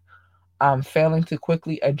duration, failing to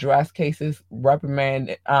quickly address cases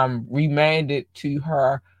remanded to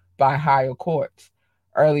her by higher courts.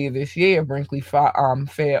 Earlier this year, Brinkley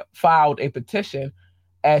filed a petition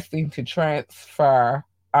asking to transfer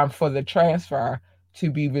for the transfer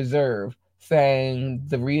to be reserved, saying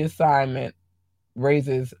the reassignment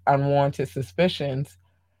raises unwarranted suspicions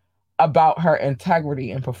about her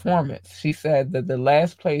integrity and performance. She said that the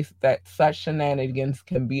last place that such shenanigans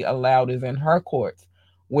can be allowed is in her courts,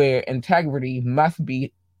 where integrity must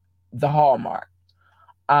be the hallmark.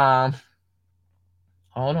 Hold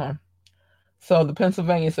on. So the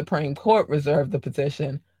Pennsylvania Supreme Court reserved the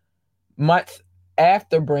petition months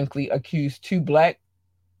after Brinkley accused two Black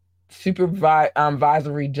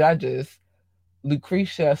supervisory judges,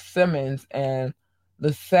 Lucretia Simmons and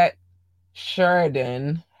Lisette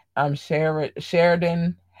Sheridan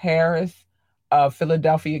Harris of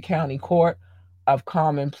Philadelphia County Court of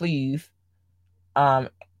Common Pleas, of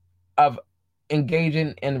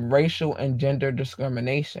engaging in racial and gender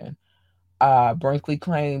discrimination. Brinkley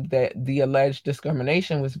claimed that the alleged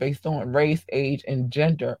discrimination was based on race, age, and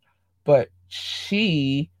gender, but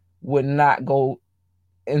she would not go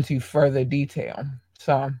into further detail.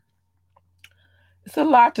 So it's a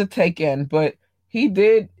lot to take in, but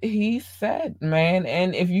he said, man,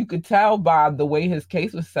 and if you could tell by the way his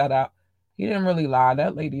case was set up, he didn't really lie.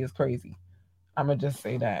 That lady is crazy. I'm going to just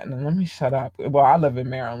say that. And let me shut up. Well, I live in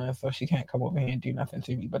Maryland, so she can't come over here and do nothing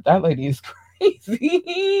to me, but that lady is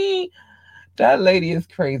crazy. That lady is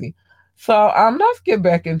crazy. So let's get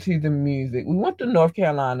back into the music. We went to North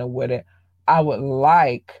Carolina with it. I would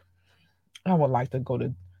like to go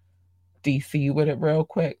to DC with it real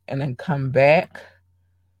quick and then come back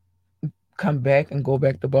and go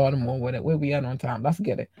back to Baltimore with it. Where we at on time? Let's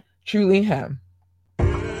get it. Truly Him.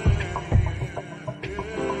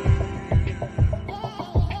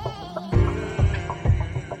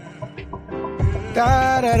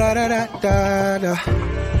 Da da da da da da da.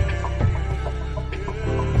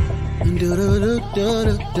 Do do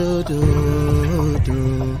do do do do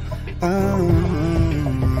do.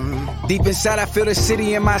 Deep inside, I feel the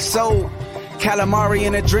city in my soul. Calamari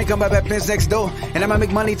in a drink, I'm up at Ben's next door. And I'ma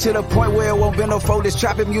make money to the point where it won't be no fold. This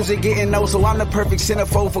trapping music getting old, so I'm the perfect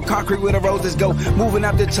centerfold for concrete where the roses go. Moving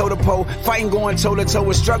up the toe-to-pole, fighting going toe-to-toe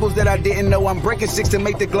with struggles that I didn't know. I'm breaking six to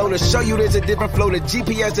make the glow, to show you there's a different flow. The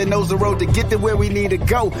GPS that knows the road to get to where we need to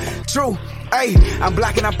go. True. Hey, I'm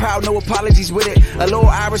black and I'm proud, no apologies with it. A little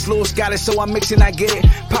Irish, little Scottish, so I'm mixing, I get it.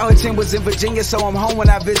 Powhatan was in Virginia, so I'm home when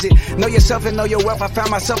I visit. Know yourself and know your wealth, I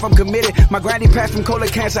found myself, I'm committed. My granny passed from colon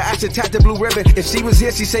cancer, I should tap the blue ribbon. If she was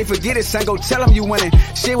here, she say forget it, son, go tell them you winning.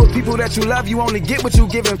 Share with people that you love, you only get what you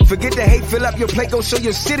giving. Forget the hate, fill up your plate, go show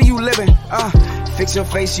your city you living. Fix your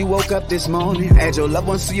face, you woke up this morning. Add your loved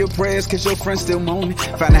ones to your prayers, cause your friends still moaning.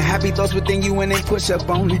 Find the happy thoughts within you and then push up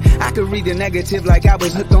on it. I could read the negative like I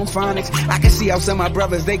was hooked on phonics. I can see how some of my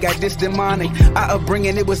brothers, they got this demonic. Our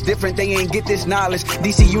upbringing, it was different, they ain't get this knowledge.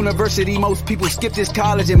 DC University, most people skip this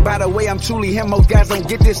college. And by the way, I'm truly him, most guys don't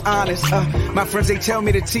get this honest. My friends, they tell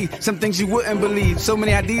me the T, some things you wouldn't believe. So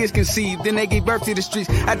many ideas conceived, then they gave birth to the streets.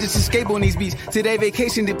 I just escape on these beats, today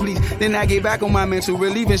vacation deplete. Then I get back on my mental,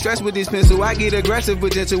 relieving stress with this pencil. I get aggressive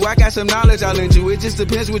but gentle, I got some knowledge I'll lend you. It just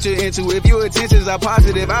depends what you're into. If your intentions are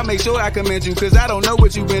positive, I make sure I commend you. Cause I don't know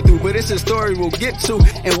what you've been through, but it's a story we'll get to.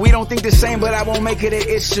 And we don't think the same, but I won't make it an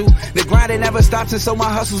issue. The grind, it never stops, and so my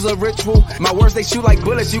hustle's a ritual. My words, they shoot like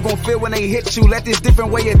bullets, you gon' feel when they hit you. Let this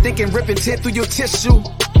different way of thinking rip and tear through your tissue.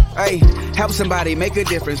 Hey, help somebody, make a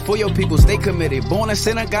difference. For your people, stay committed. Born a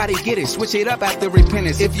sinner, gotta get it. Switch it up after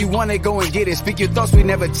repentance. If you want it, go and get it. Speak your thoughts, we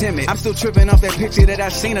never timid. I'm still tripping off that picture that I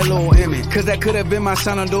seen a little image. Cause that could have been my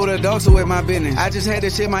son or daughter, dog, so with my business. I just had to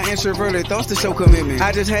share my introverted thoughts to show commitment.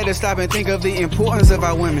 I just had to stop and think of the importance of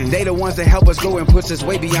our women. They the ones that help us go and push us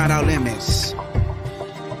way beyond our limits.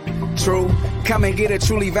 True, come and get a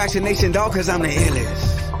truly vaccination, dog, cause I'm the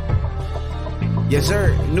illest. Yes,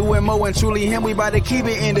 sir. New and Mo and truly him, we about to keep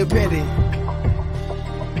it independent.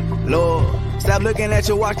 Lord, stop looking at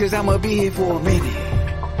your watch, cause I'ma be here for a minute.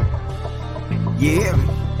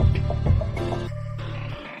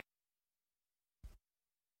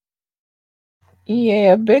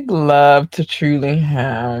 Yeah, big love to Truly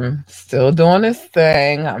Ham. Still doing his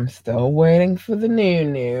thing. I'm still waiting for the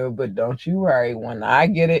new, but don't you worry. When I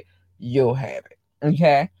get it, you'll have it.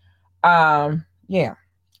 Okay. Yeah.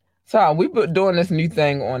 So we've been doing this new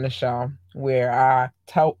thing on the show where I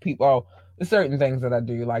tell people the certain things that I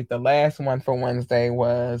do. Like the last one for Wednesday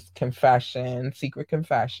was confession, secret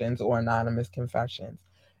confessions, or anonymous confessions,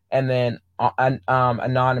 and then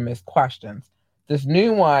anonymous questions. This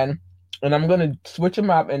new one, and I'm gonna switch them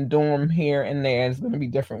up and do them here and there. It's gonna be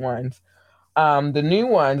different ones. The new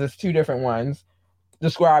ones is two different ones.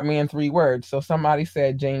 Describe me in 3 words. So somebody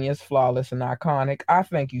said genius, flawless, and iconic. I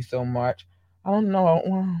thank you so much. I don't know.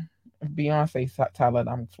 Well, Beyonce tell it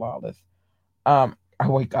I'm flawless. I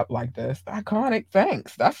wake up like this. Iconic,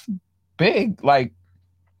 thanks. That's big. Like,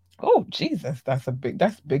 oh Jesus, that's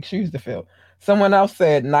big shoes to fill. Someone else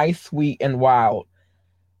said nice, sweet, and wild.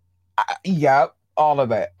 Yep, all of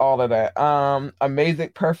that. Amazing,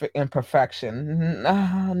 perfect, imperfection.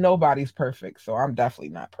 Nobody's perfect, so I'm definitely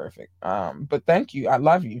not perfect. But thank you. I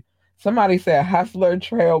love you. Somebody said hustler,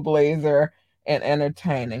 trailblazer, and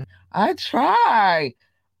entertaining. I try.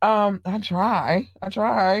 I try. I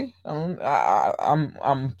try.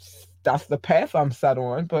 I'm. That's the path I'm set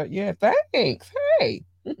on. But yeah, thanks. Hey.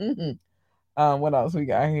 What else we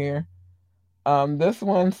got here? This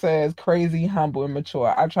one says crazy, humble, and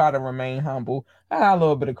mature. I try to remain humble. I got a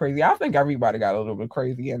little bit of crazy. I think everybody got a little bit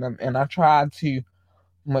crazy, and I try to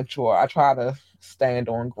mature. I try to stand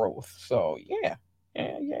on growth. So yeah.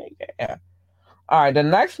 All right, the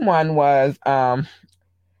next one was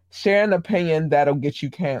share an opinion that'll get you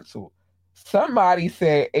canceled. Somebody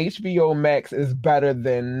said HBO Max is better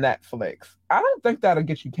than Netflix. I don't think that'll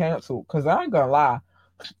get you canceled because I ain't gonna lie.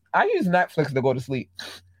 I use Netflix to go to sleep,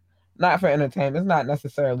 not for entertainment. It's not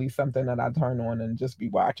necessarily something that I turn on and just be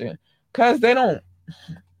watching because they don't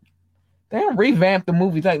revamp the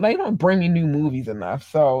movies. Like they don't bring me new movies enough.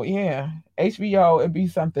 So yeah, HBO it'd be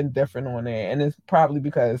something different on there, and it's probably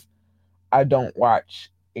because I don't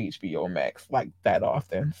watch HBO Max like that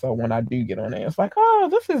often. So when I do get on there, it's like, oh,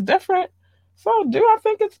 this is different. So do I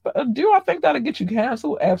think that'll get you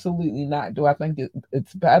canceled? Absolutely not. Do I think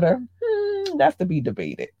it's better? That's to be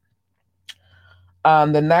debated.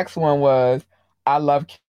 The next one was I love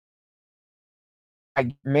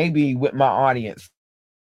maybe with my audience.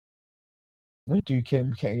 What do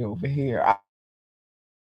Kim K over here?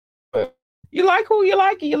 You like who you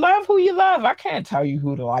like, you love who you love. I can't tell you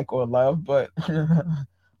who to like or love, but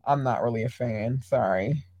I'm not really a fan.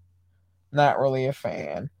 Sorry. Not really a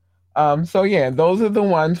fan. So yeah, those are the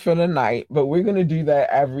ones for the night, but we're gonna do that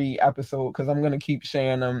every episode because I'm gonna keep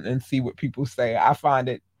sharing them and see what people say. I find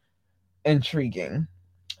it intriguing,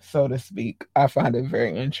 so to speak. I find it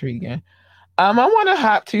very intriguing. I want to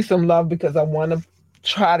hop to some love because I want to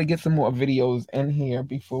try to get some more videos in here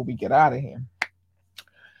before we get out of here.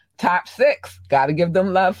 Top 6, got to give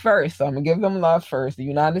them love first. So I'm gonna give them love first. The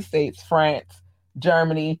United States, France,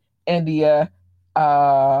 Germany, India,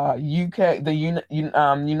 UK, the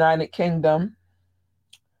United Kingdom,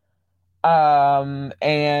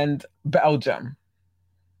 and Belgium.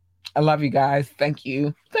 I love you guys. Thank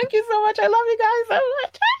you. Thank you so much. I love you guys so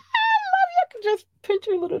much. I love you. I can just pinch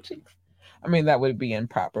your little cheeks. I mean, that would be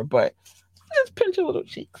improper, but just pinch your little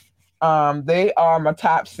cheeks. They are my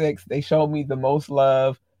top 6. They show me the most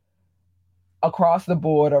love across the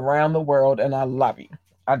board, around the world, and I love you.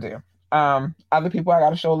 I do. Other people I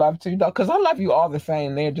gotta show love to, though, because I love you all the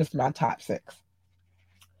same. They're just my top 6.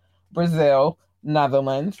 Brazil,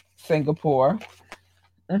 Netherlands, Singapore,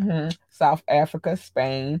 South Africa,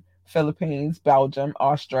 Spain, Philippines, Belgium,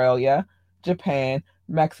 Australia, Japan,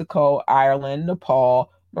 Mexico, Ireland,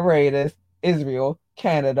 Nepal, Mauritius, Israel,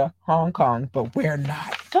 Canada, Hong Kong. But we're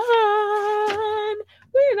not done.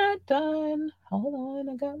 We're not done. Hold on,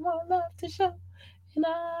 I got more love to show, and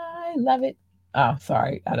I love it. Oh,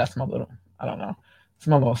 sorry. That's my little, I don't know. It's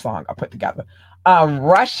my little song I put together.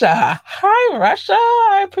 Russia. Hi, Russia.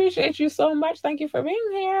 I appreciate you so much. Thank you for being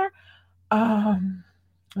here.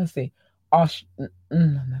 Let's see. No.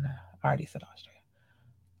 I already said Austria.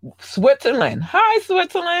 Switzerland. Hi,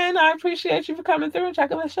 Switzerland. I appreciate you for coming through and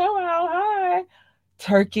checking the show out. Hi.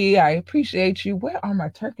 Turkey. I appreciate you. Where are my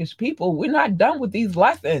Turkish people? We're not done with these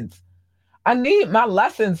lessons. I need my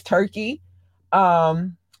lessons, Turkey.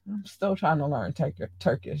 I'm still trying to learn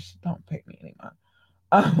Turkish. Don't pay me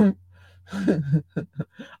anymore.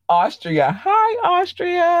 Austria. Hi,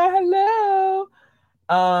 Austria. Hello.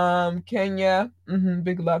 Kenya.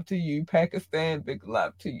 Big love to you. Pakistan. Big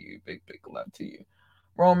love to you. Big love to you.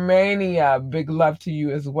 Romania. Big love to you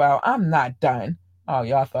as well. I'm not done. Oh,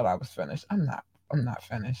 y'all thought I was finished. I'm not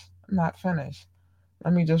finished. I'm not finished.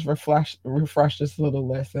 Let me just refresh this little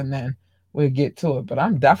list, and then we'll get to it. But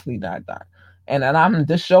I'm definitely not done. And then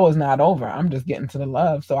this show is not over. I'm just getting to the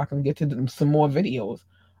love so I can get to some more videos.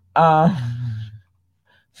 The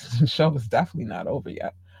show is definitely not over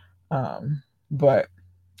yet. But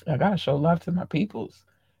I gotta show love to my peoples.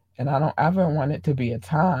 And I don't ever want it to be a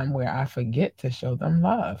time where I forget to show them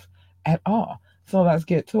love at all. So let's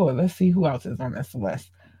get to it. Let's see who else is on this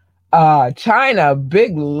list. China,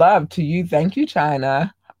 big love to you. Thank you,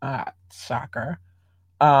 China. Shocker.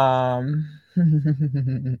 Poland.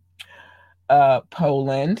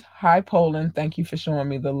 Hi, Poland. Thank you for showing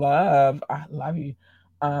me the love. I love you.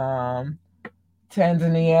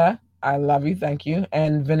 Tanzania. I love you. Thank you.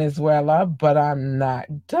 And Venezuela, but I'm not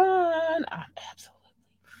done. I'm absolutely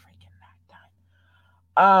freaking not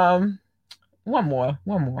done. One more,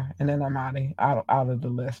 and then I'm out of the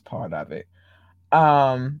list part of it.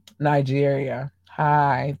 Nigeria.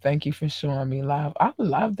 Hi, thank you for showing me love. I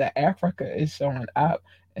love that Africa is showing up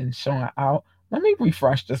and showing out. Let me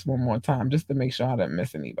refresh this one more time just to make sure I didn't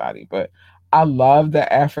miss anybody. But I love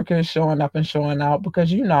that Africa is showing up and showing out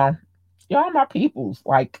because, y'all my peoples.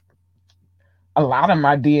 Like, a lot of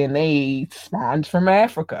my DNA spawns from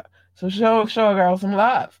Africa. So show a girl some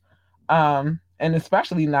love. And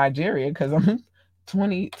especially Nigeria, because I'm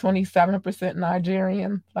 27%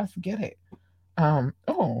 Nigerian. Let's get it.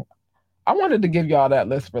 I wanted to give y'all that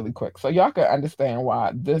list really quick so y'all can understand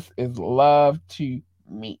why this is love to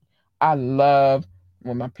me. I love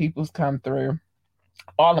when my peoples come through.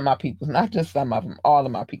 All of my peoples, not just some of them, all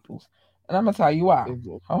of my peoples. And I'm going to tell you why.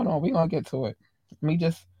 Hold on, we're going to get to it. Let me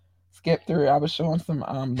just skip through. I was showing some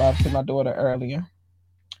love to my daughter earlier.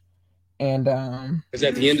 And because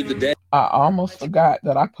at the end of the day, I almost forgot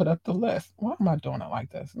that I put up the list. Why am I doing it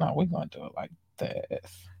like this? No, we're going to do it like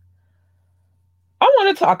this. I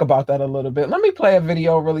want to talk about that a little bit. Let me play a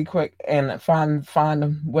video really quick and find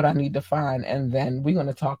what I need to find, and then we're going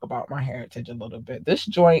to talk about my heritage a little bit. This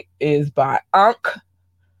joint is by Unk,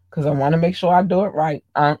 because I want to make sure I do it right.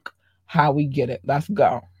 Unk, How We Get It. Let's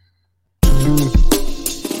go.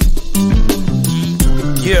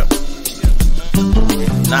 Yeah.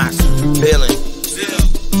 Nice feeling.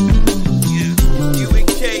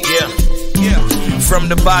 Yeah. From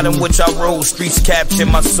the bottom which I rose, streets captured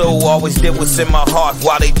my soul. Always did what's in my heart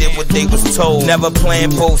while they did what they was told. Never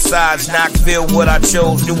playing both sides, Knoxville what I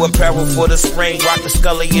chose. New apparel for the spring, rock the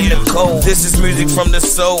Scully in the cold. This is music from the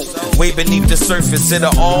soul, way beneath the surface.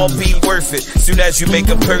 It'll all be worth it, soon as you make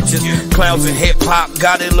a purchase. Clowns and hip hop,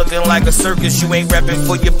 got it looking like a circus. You ain't rapping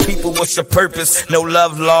for your people, what's your purpose? No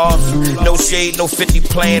love laws, no shade, no 50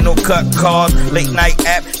 plan, no cut cars. Late night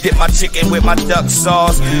app, dip my chicken with my duck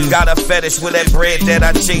sauce. Got a fetish with that bread that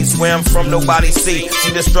I chase. Where I'm from, nobody see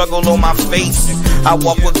the struggle on my face. I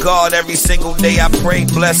walk with God every single day. I pray,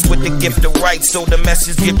 blessed with the gift of right, so the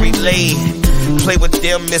message get relayed. Play with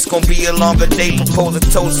them, it's gonna be a longer day. Propose a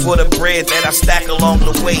toast for the bread that I stack along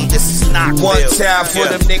the way. This is not one time for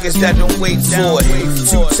them niggas that don't wait for it.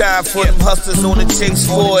 Two time for them hustlers on the chase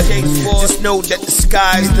for it. Just know that the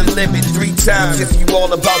sky's the limit. Three times if you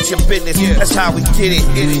all about your business. That's how we get it.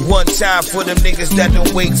 One time for them niggas that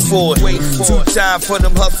don't wait for it. Two time for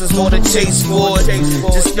them hustlers on the chase for it.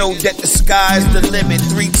 Just know that the sky's the limit.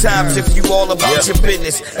 Three times if you all about your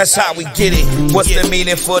business. That's how we get it. What's the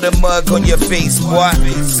meaning for the mug on your face, boy?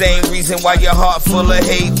 Same reason why your heart full of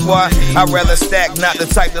hate, boy. I'd rather stack, not the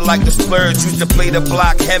type that like to splurge. Used to play the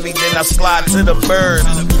block heavy, then I slide to the bird.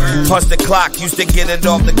 Punch the clock, used to get it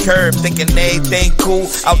off the curb. Thinking everything cool,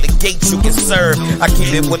 out the gate you can serve. I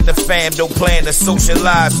keep it with the fam, don't plan to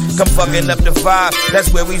socialize. Come fucking up the vibe,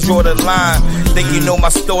 that's where we draw the line. Think you know my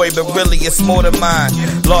story, but really it's more than mine.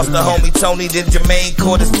 Lost the homie Tony, then Jermaine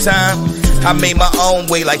caught his time. I made my own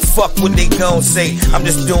way, like fuck what they gon' say. I'm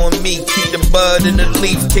just doing me, keep the bud in the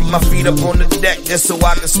leaf. Kick my feet up on the deck just so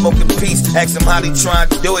I can smoke in peace. Ask them how they tryin'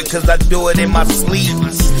 to do it, cause I do it in my sleep.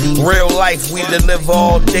 Real life, we deliver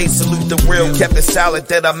all day. Salute the real, kept it solid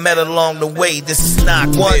that I met along the way. This is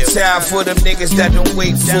not one time for them niggas that don't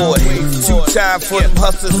wait for it. Two time for them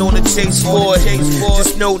hustlers on the chase for it.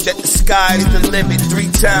 Just know that the sky's the limit. Three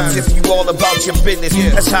times if you all about your business.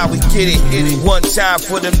 That's how we get it. One time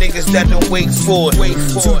for them niggas that don't wait for it.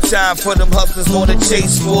 Two time for them hustlers on the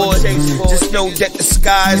chase for it. Just know that the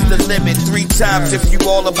sky's the limit. Three times if you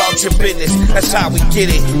all about your business. That's how we get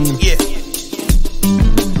it. Yeah.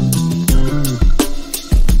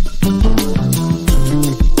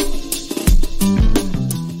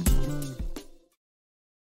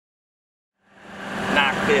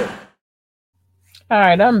 All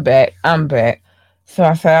right, I'm back. So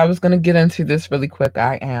I said I was going to get into this really quick.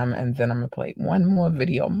 I am, and then I'm going to play one more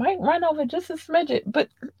video. Might run over just a smidget, but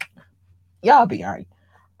Y'all be all right.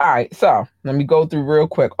 All right, so let me go through real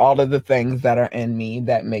quick all of the things that are in me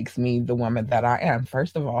that makes me the woman that I am.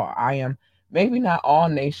 First of all, I am maybe not all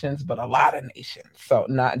nations, but a lot of nations. So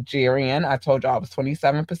Nigerian, I told you I was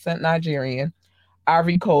 27% Nigerian.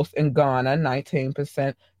 Ivory Coast and Ghana,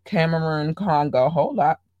 19%. Cameroon, Congo, whole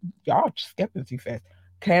lot. Y'all skipping too fast.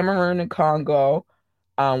 Cameroon and Congo,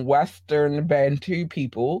 Western Bantu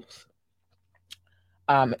peoples,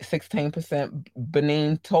 16%.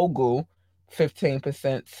 Benin, Togo,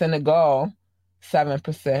 15%. Senegal,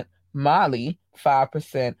 7%. Mali,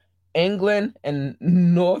 5%. England and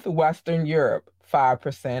Northwestern Europe,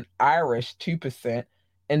 5%. Irish, 2%.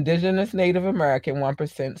 Indigenous Native American,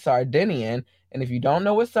 1%. Sardinian, and if you don't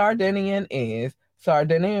know what Sardinian is,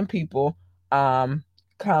 Sardinian people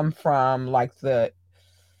come from like the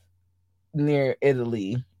near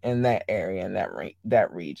Italy in that area, in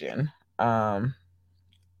that region,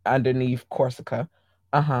 underneath Corsica.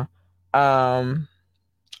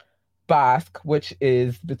 Basque, which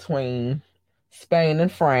is between Spain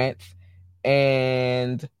and France,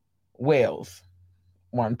 and Wales,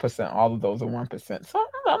 1%. All of those are 1%. So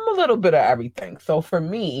I'm a little bit of everything. So for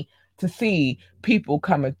me to see people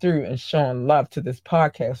coming through and showing love to this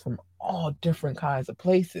podcast from all different kinds of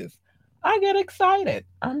places, I get excited.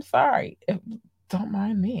 I'm sorry. Don't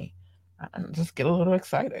mind me. I just get a little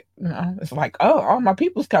excited. It's like, oh, all my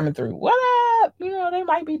people's coming through. What up? They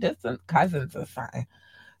might be distant cousins or something.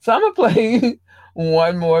 So I'm going to play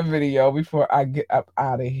one more video before I get up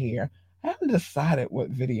out of here. I haven't decided what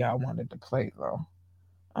video I wanted to play, though.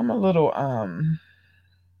 I'm a little on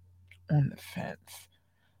the fence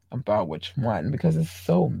about which one because it's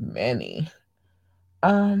so many.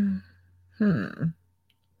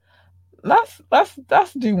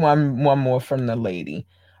 Let's do one more from the lady.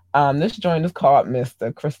 This joint is called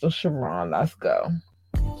Mr. Crystal Sharon. Let's go.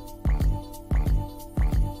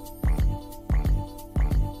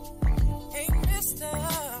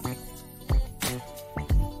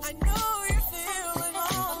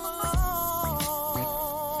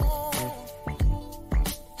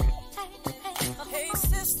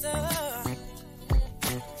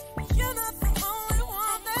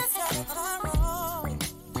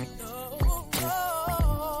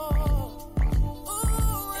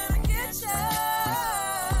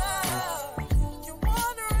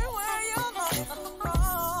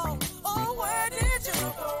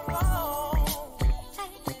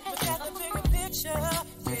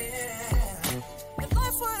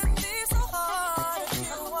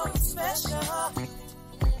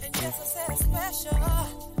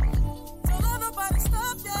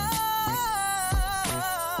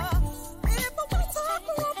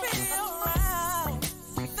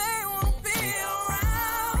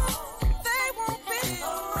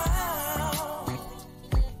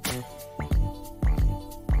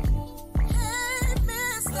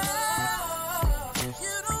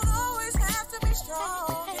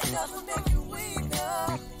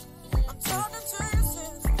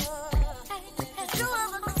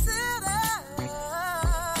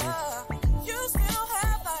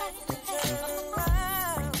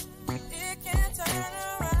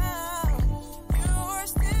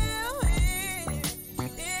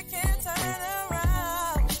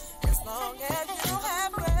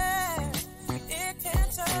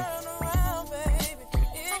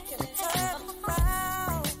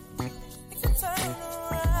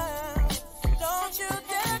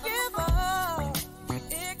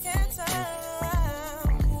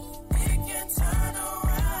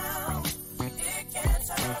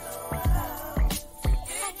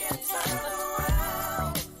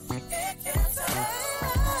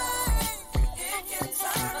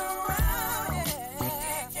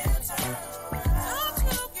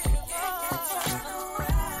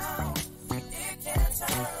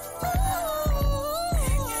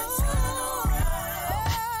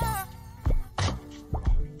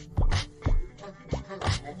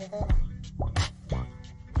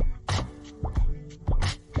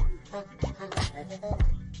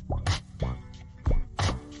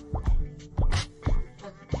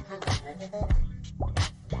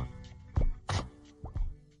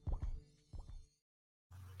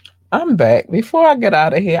 I'm back. Before I get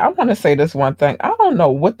out of here, I want to say this one thing. I don't know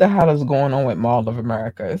what the hell is going on with Mall of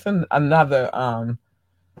America. It's another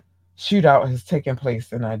shootout has taken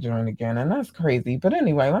place in that joint again, and that's crazy. But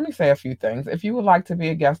anyway, let me say a few things. If you would like to be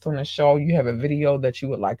a guest on the show, you have a video that you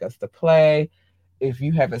would like us to play, if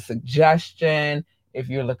you have a suggestion, if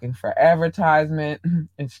you're looking for advertisement,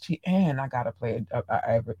 it's cheap. And I gotta play a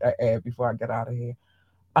ad before I get out of here.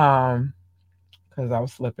 because I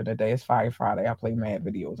was slipping today. It's Fire Friday. I play mad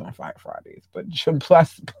videos on Fire Fridays. But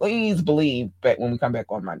plus, please believe that when we come back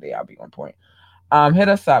on Monday, I'll be on point. Hit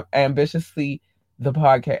us up,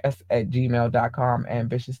 ambitiouslythepodcast@gmail.com,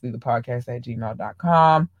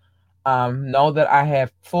 ambitiouslythepodcast@gmail.com. Know that I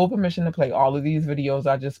have full permission to play all of these videos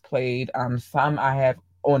I just played. Some I have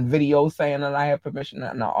on video saying that I have permission,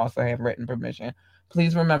 and I also have written permission.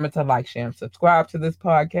 Please remember to like, share, and subscribe to this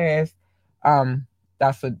podcast.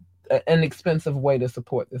 That's an inexpensive way to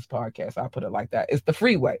support this podcast. I'll put it like that. It's the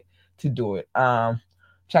free way to do it.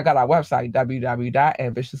 Check out our website,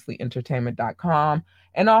 www.ambitiouslyentertainment.com.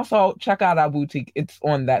 And also check out our boutique. It's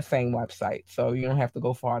on that same website, so you don't have to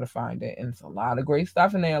go far to find it. And it's a lot of great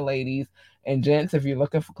stuff in there, ladies and gents. If you're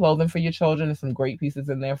looking for clothing for your children, there's some great pieces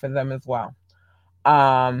in there for them as well.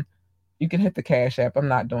 You can hit the Cash App. I'm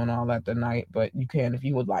not doing all that tonight, but you can if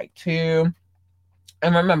you would like to.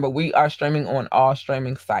 And remember, we are streaming on all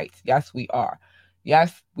streaming sites. Yes, we are.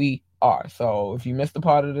 Yes, we are. So if you missed a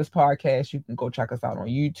part of this podcast, you can go check us out on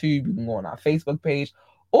YouTube. You can go on our Facebook page,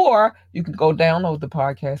 or you can go download the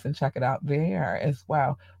podcast and check it out there as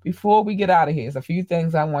well. Before we get out of here, there's a few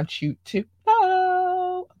things I want you to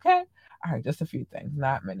know. Okay? All right, just a few things.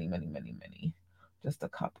 Not many. Just a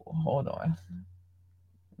couple. Hold on.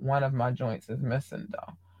 One of my joints is missing,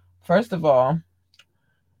 though. First of all,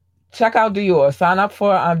 check out Dior. Sign up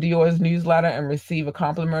for Dior's newsletter and receive a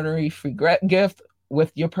complimentary free gift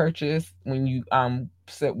with your purchase when you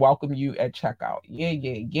welcome you at checkout.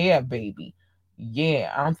 Yeah, baby.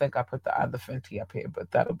 Yeah, I don't think I put the other Fenty up here, but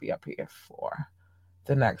that'll be up here for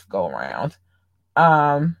the next go around.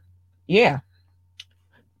 Yeah.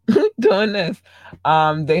 Doing this.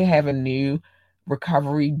 They have a new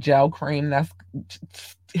recovery gel cream.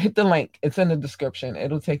 Hit the link. It's in the description.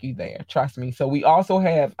 It'll take you there. Trust me. So we also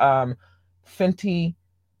have Fenty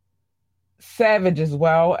Savage as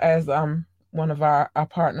well as one of our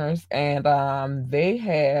partners, and they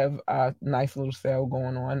have a nice little sale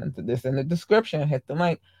going on. This in the description. Hit the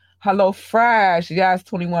link. Hello Fresh, yes,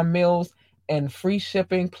 21 meals and free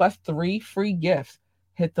shipping plus 3 free gifts.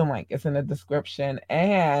 Hit the link. It's in the description.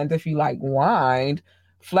 And if you like wine,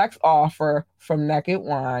 flex offer from Naked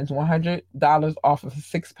Wines, $100 off of a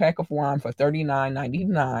 6-pack of wine for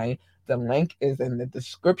 $39.99. The link is in the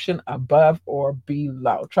description above or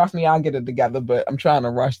below. Trust me, I'll get it together, but I'm trying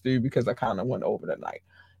to rush through because I kind of went over tonight.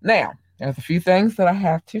 Now, there's a few things that I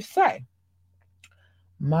have to say.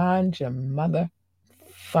 Mind your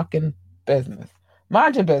motherfucking business.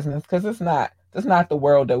 Mind your business, because it's not the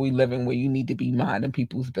world that we live in where you need to be minding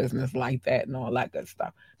people's business like that and all that good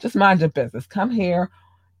stuff. Just mind your business. Come here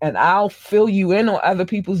and I'll fill you in on other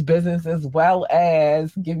people's business as well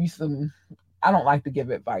as give you some, I don't like to give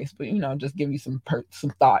advice, but, just give you some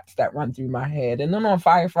thoughts that run through my head. And then on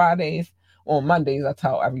Fire Fridays, on Mondays, I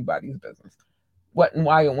tell everybody's business. What and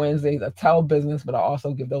Why on Wednesdays, I tell business, but I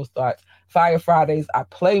also give those thoughts. Fire Fridays, I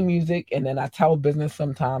play music, and then I tell business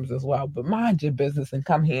sometimes as well. But mind your business and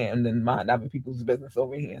come here and then mind other people's business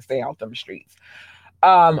over here and stay out them streets.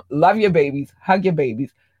 Love your babies. Hug your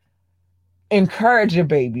babies. Encourage your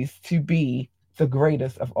babies to be the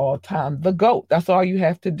greatest of all time, the GOAT. That's all you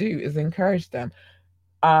have to do is encourage them.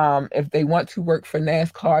 If they want to work for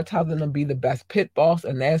NASCAR, tell them to be the best pit boss,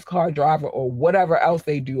 a NASCAR driver, or whatever else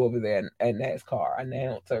they do over there at NASCAR,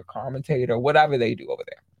 announcer, commentator, whatever they do over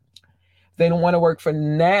there. If they don't want to work for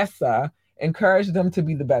NASA, encourage them to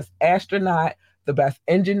be the best astronaut, the best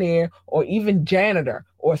engineer, or even janitor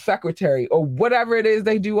or secretary or whatever it is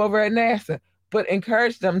they do over at NASA. But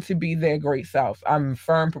encourage them to be their great self. I'm a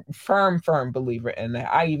firm believer in that.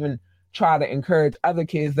 I even try to encourage other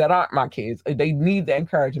kids that aren't my kids. They need the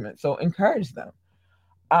encouragement. So encourage them.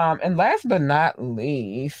 And last but not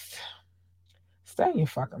least, stay in your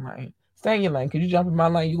fucking lane. Stay in your lane. Because you jump in my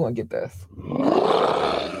lane, you're going to get this.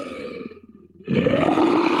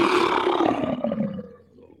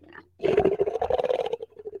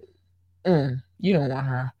 You don't want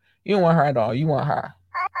her. You don't want her at all. You want her.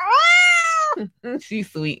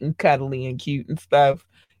 She's sweet and cuddly and cute and stuff.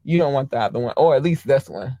 You don't want the other one, or at least this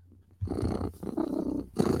one.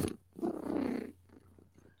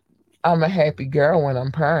 I'm a happy girl when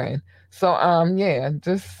I'm purring. So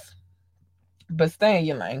but stay in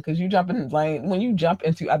your lane, because you jump in the lane. When you jump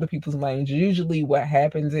into other people's lanes, usually what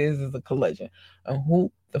happens is a collision. And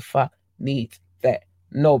who the fuck needs that?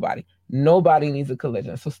 Nobody needs a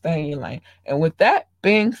collision. So stay in your lane. And with that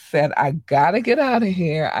being said, I gotta get out of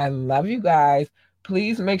here. I love you guys.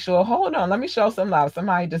 Please make sure, hold on, let me show some love.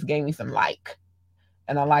 Somebody just gave me some like.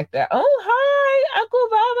 And I like that. Oh, hi, Uncle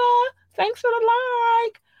Baba. Thanks for the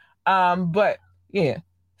like. But yeah,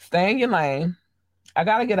 stay in your lane. I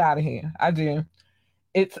gotta get out of here. I do.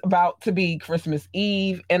 it's about to be Christmas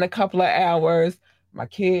Eve in a couple of hours. My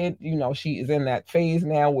kid, she is in that phase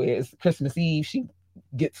now where it's Christmas Eve. She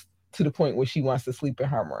gets to the point where she wants to sleep in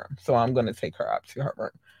her room. So I'm going to take her up to her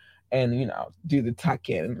room and, do the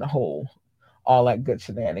tuck-in and all that good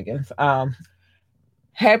shenanigans.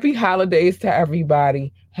 Happy holidays to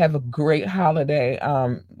everybody. Have a great holiday.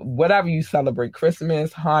 Whatever you celebrate,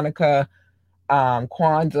 Christmas, Hanukkah,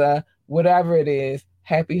 Kwanzaa, whatever it is,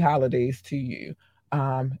 happy holidays to you.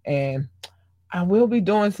 And I will be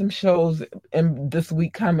doing some shows in this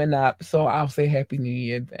week coming up, so I'll say Happy New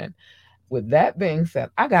Year then. With that being said,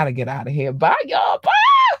 I got to get out of here. Bye, y'all. Bye.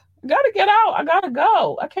 Got to get out. I got to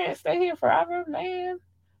go. I can't stay here forever, man.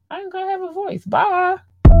 I ain't going to have a voice. Bye.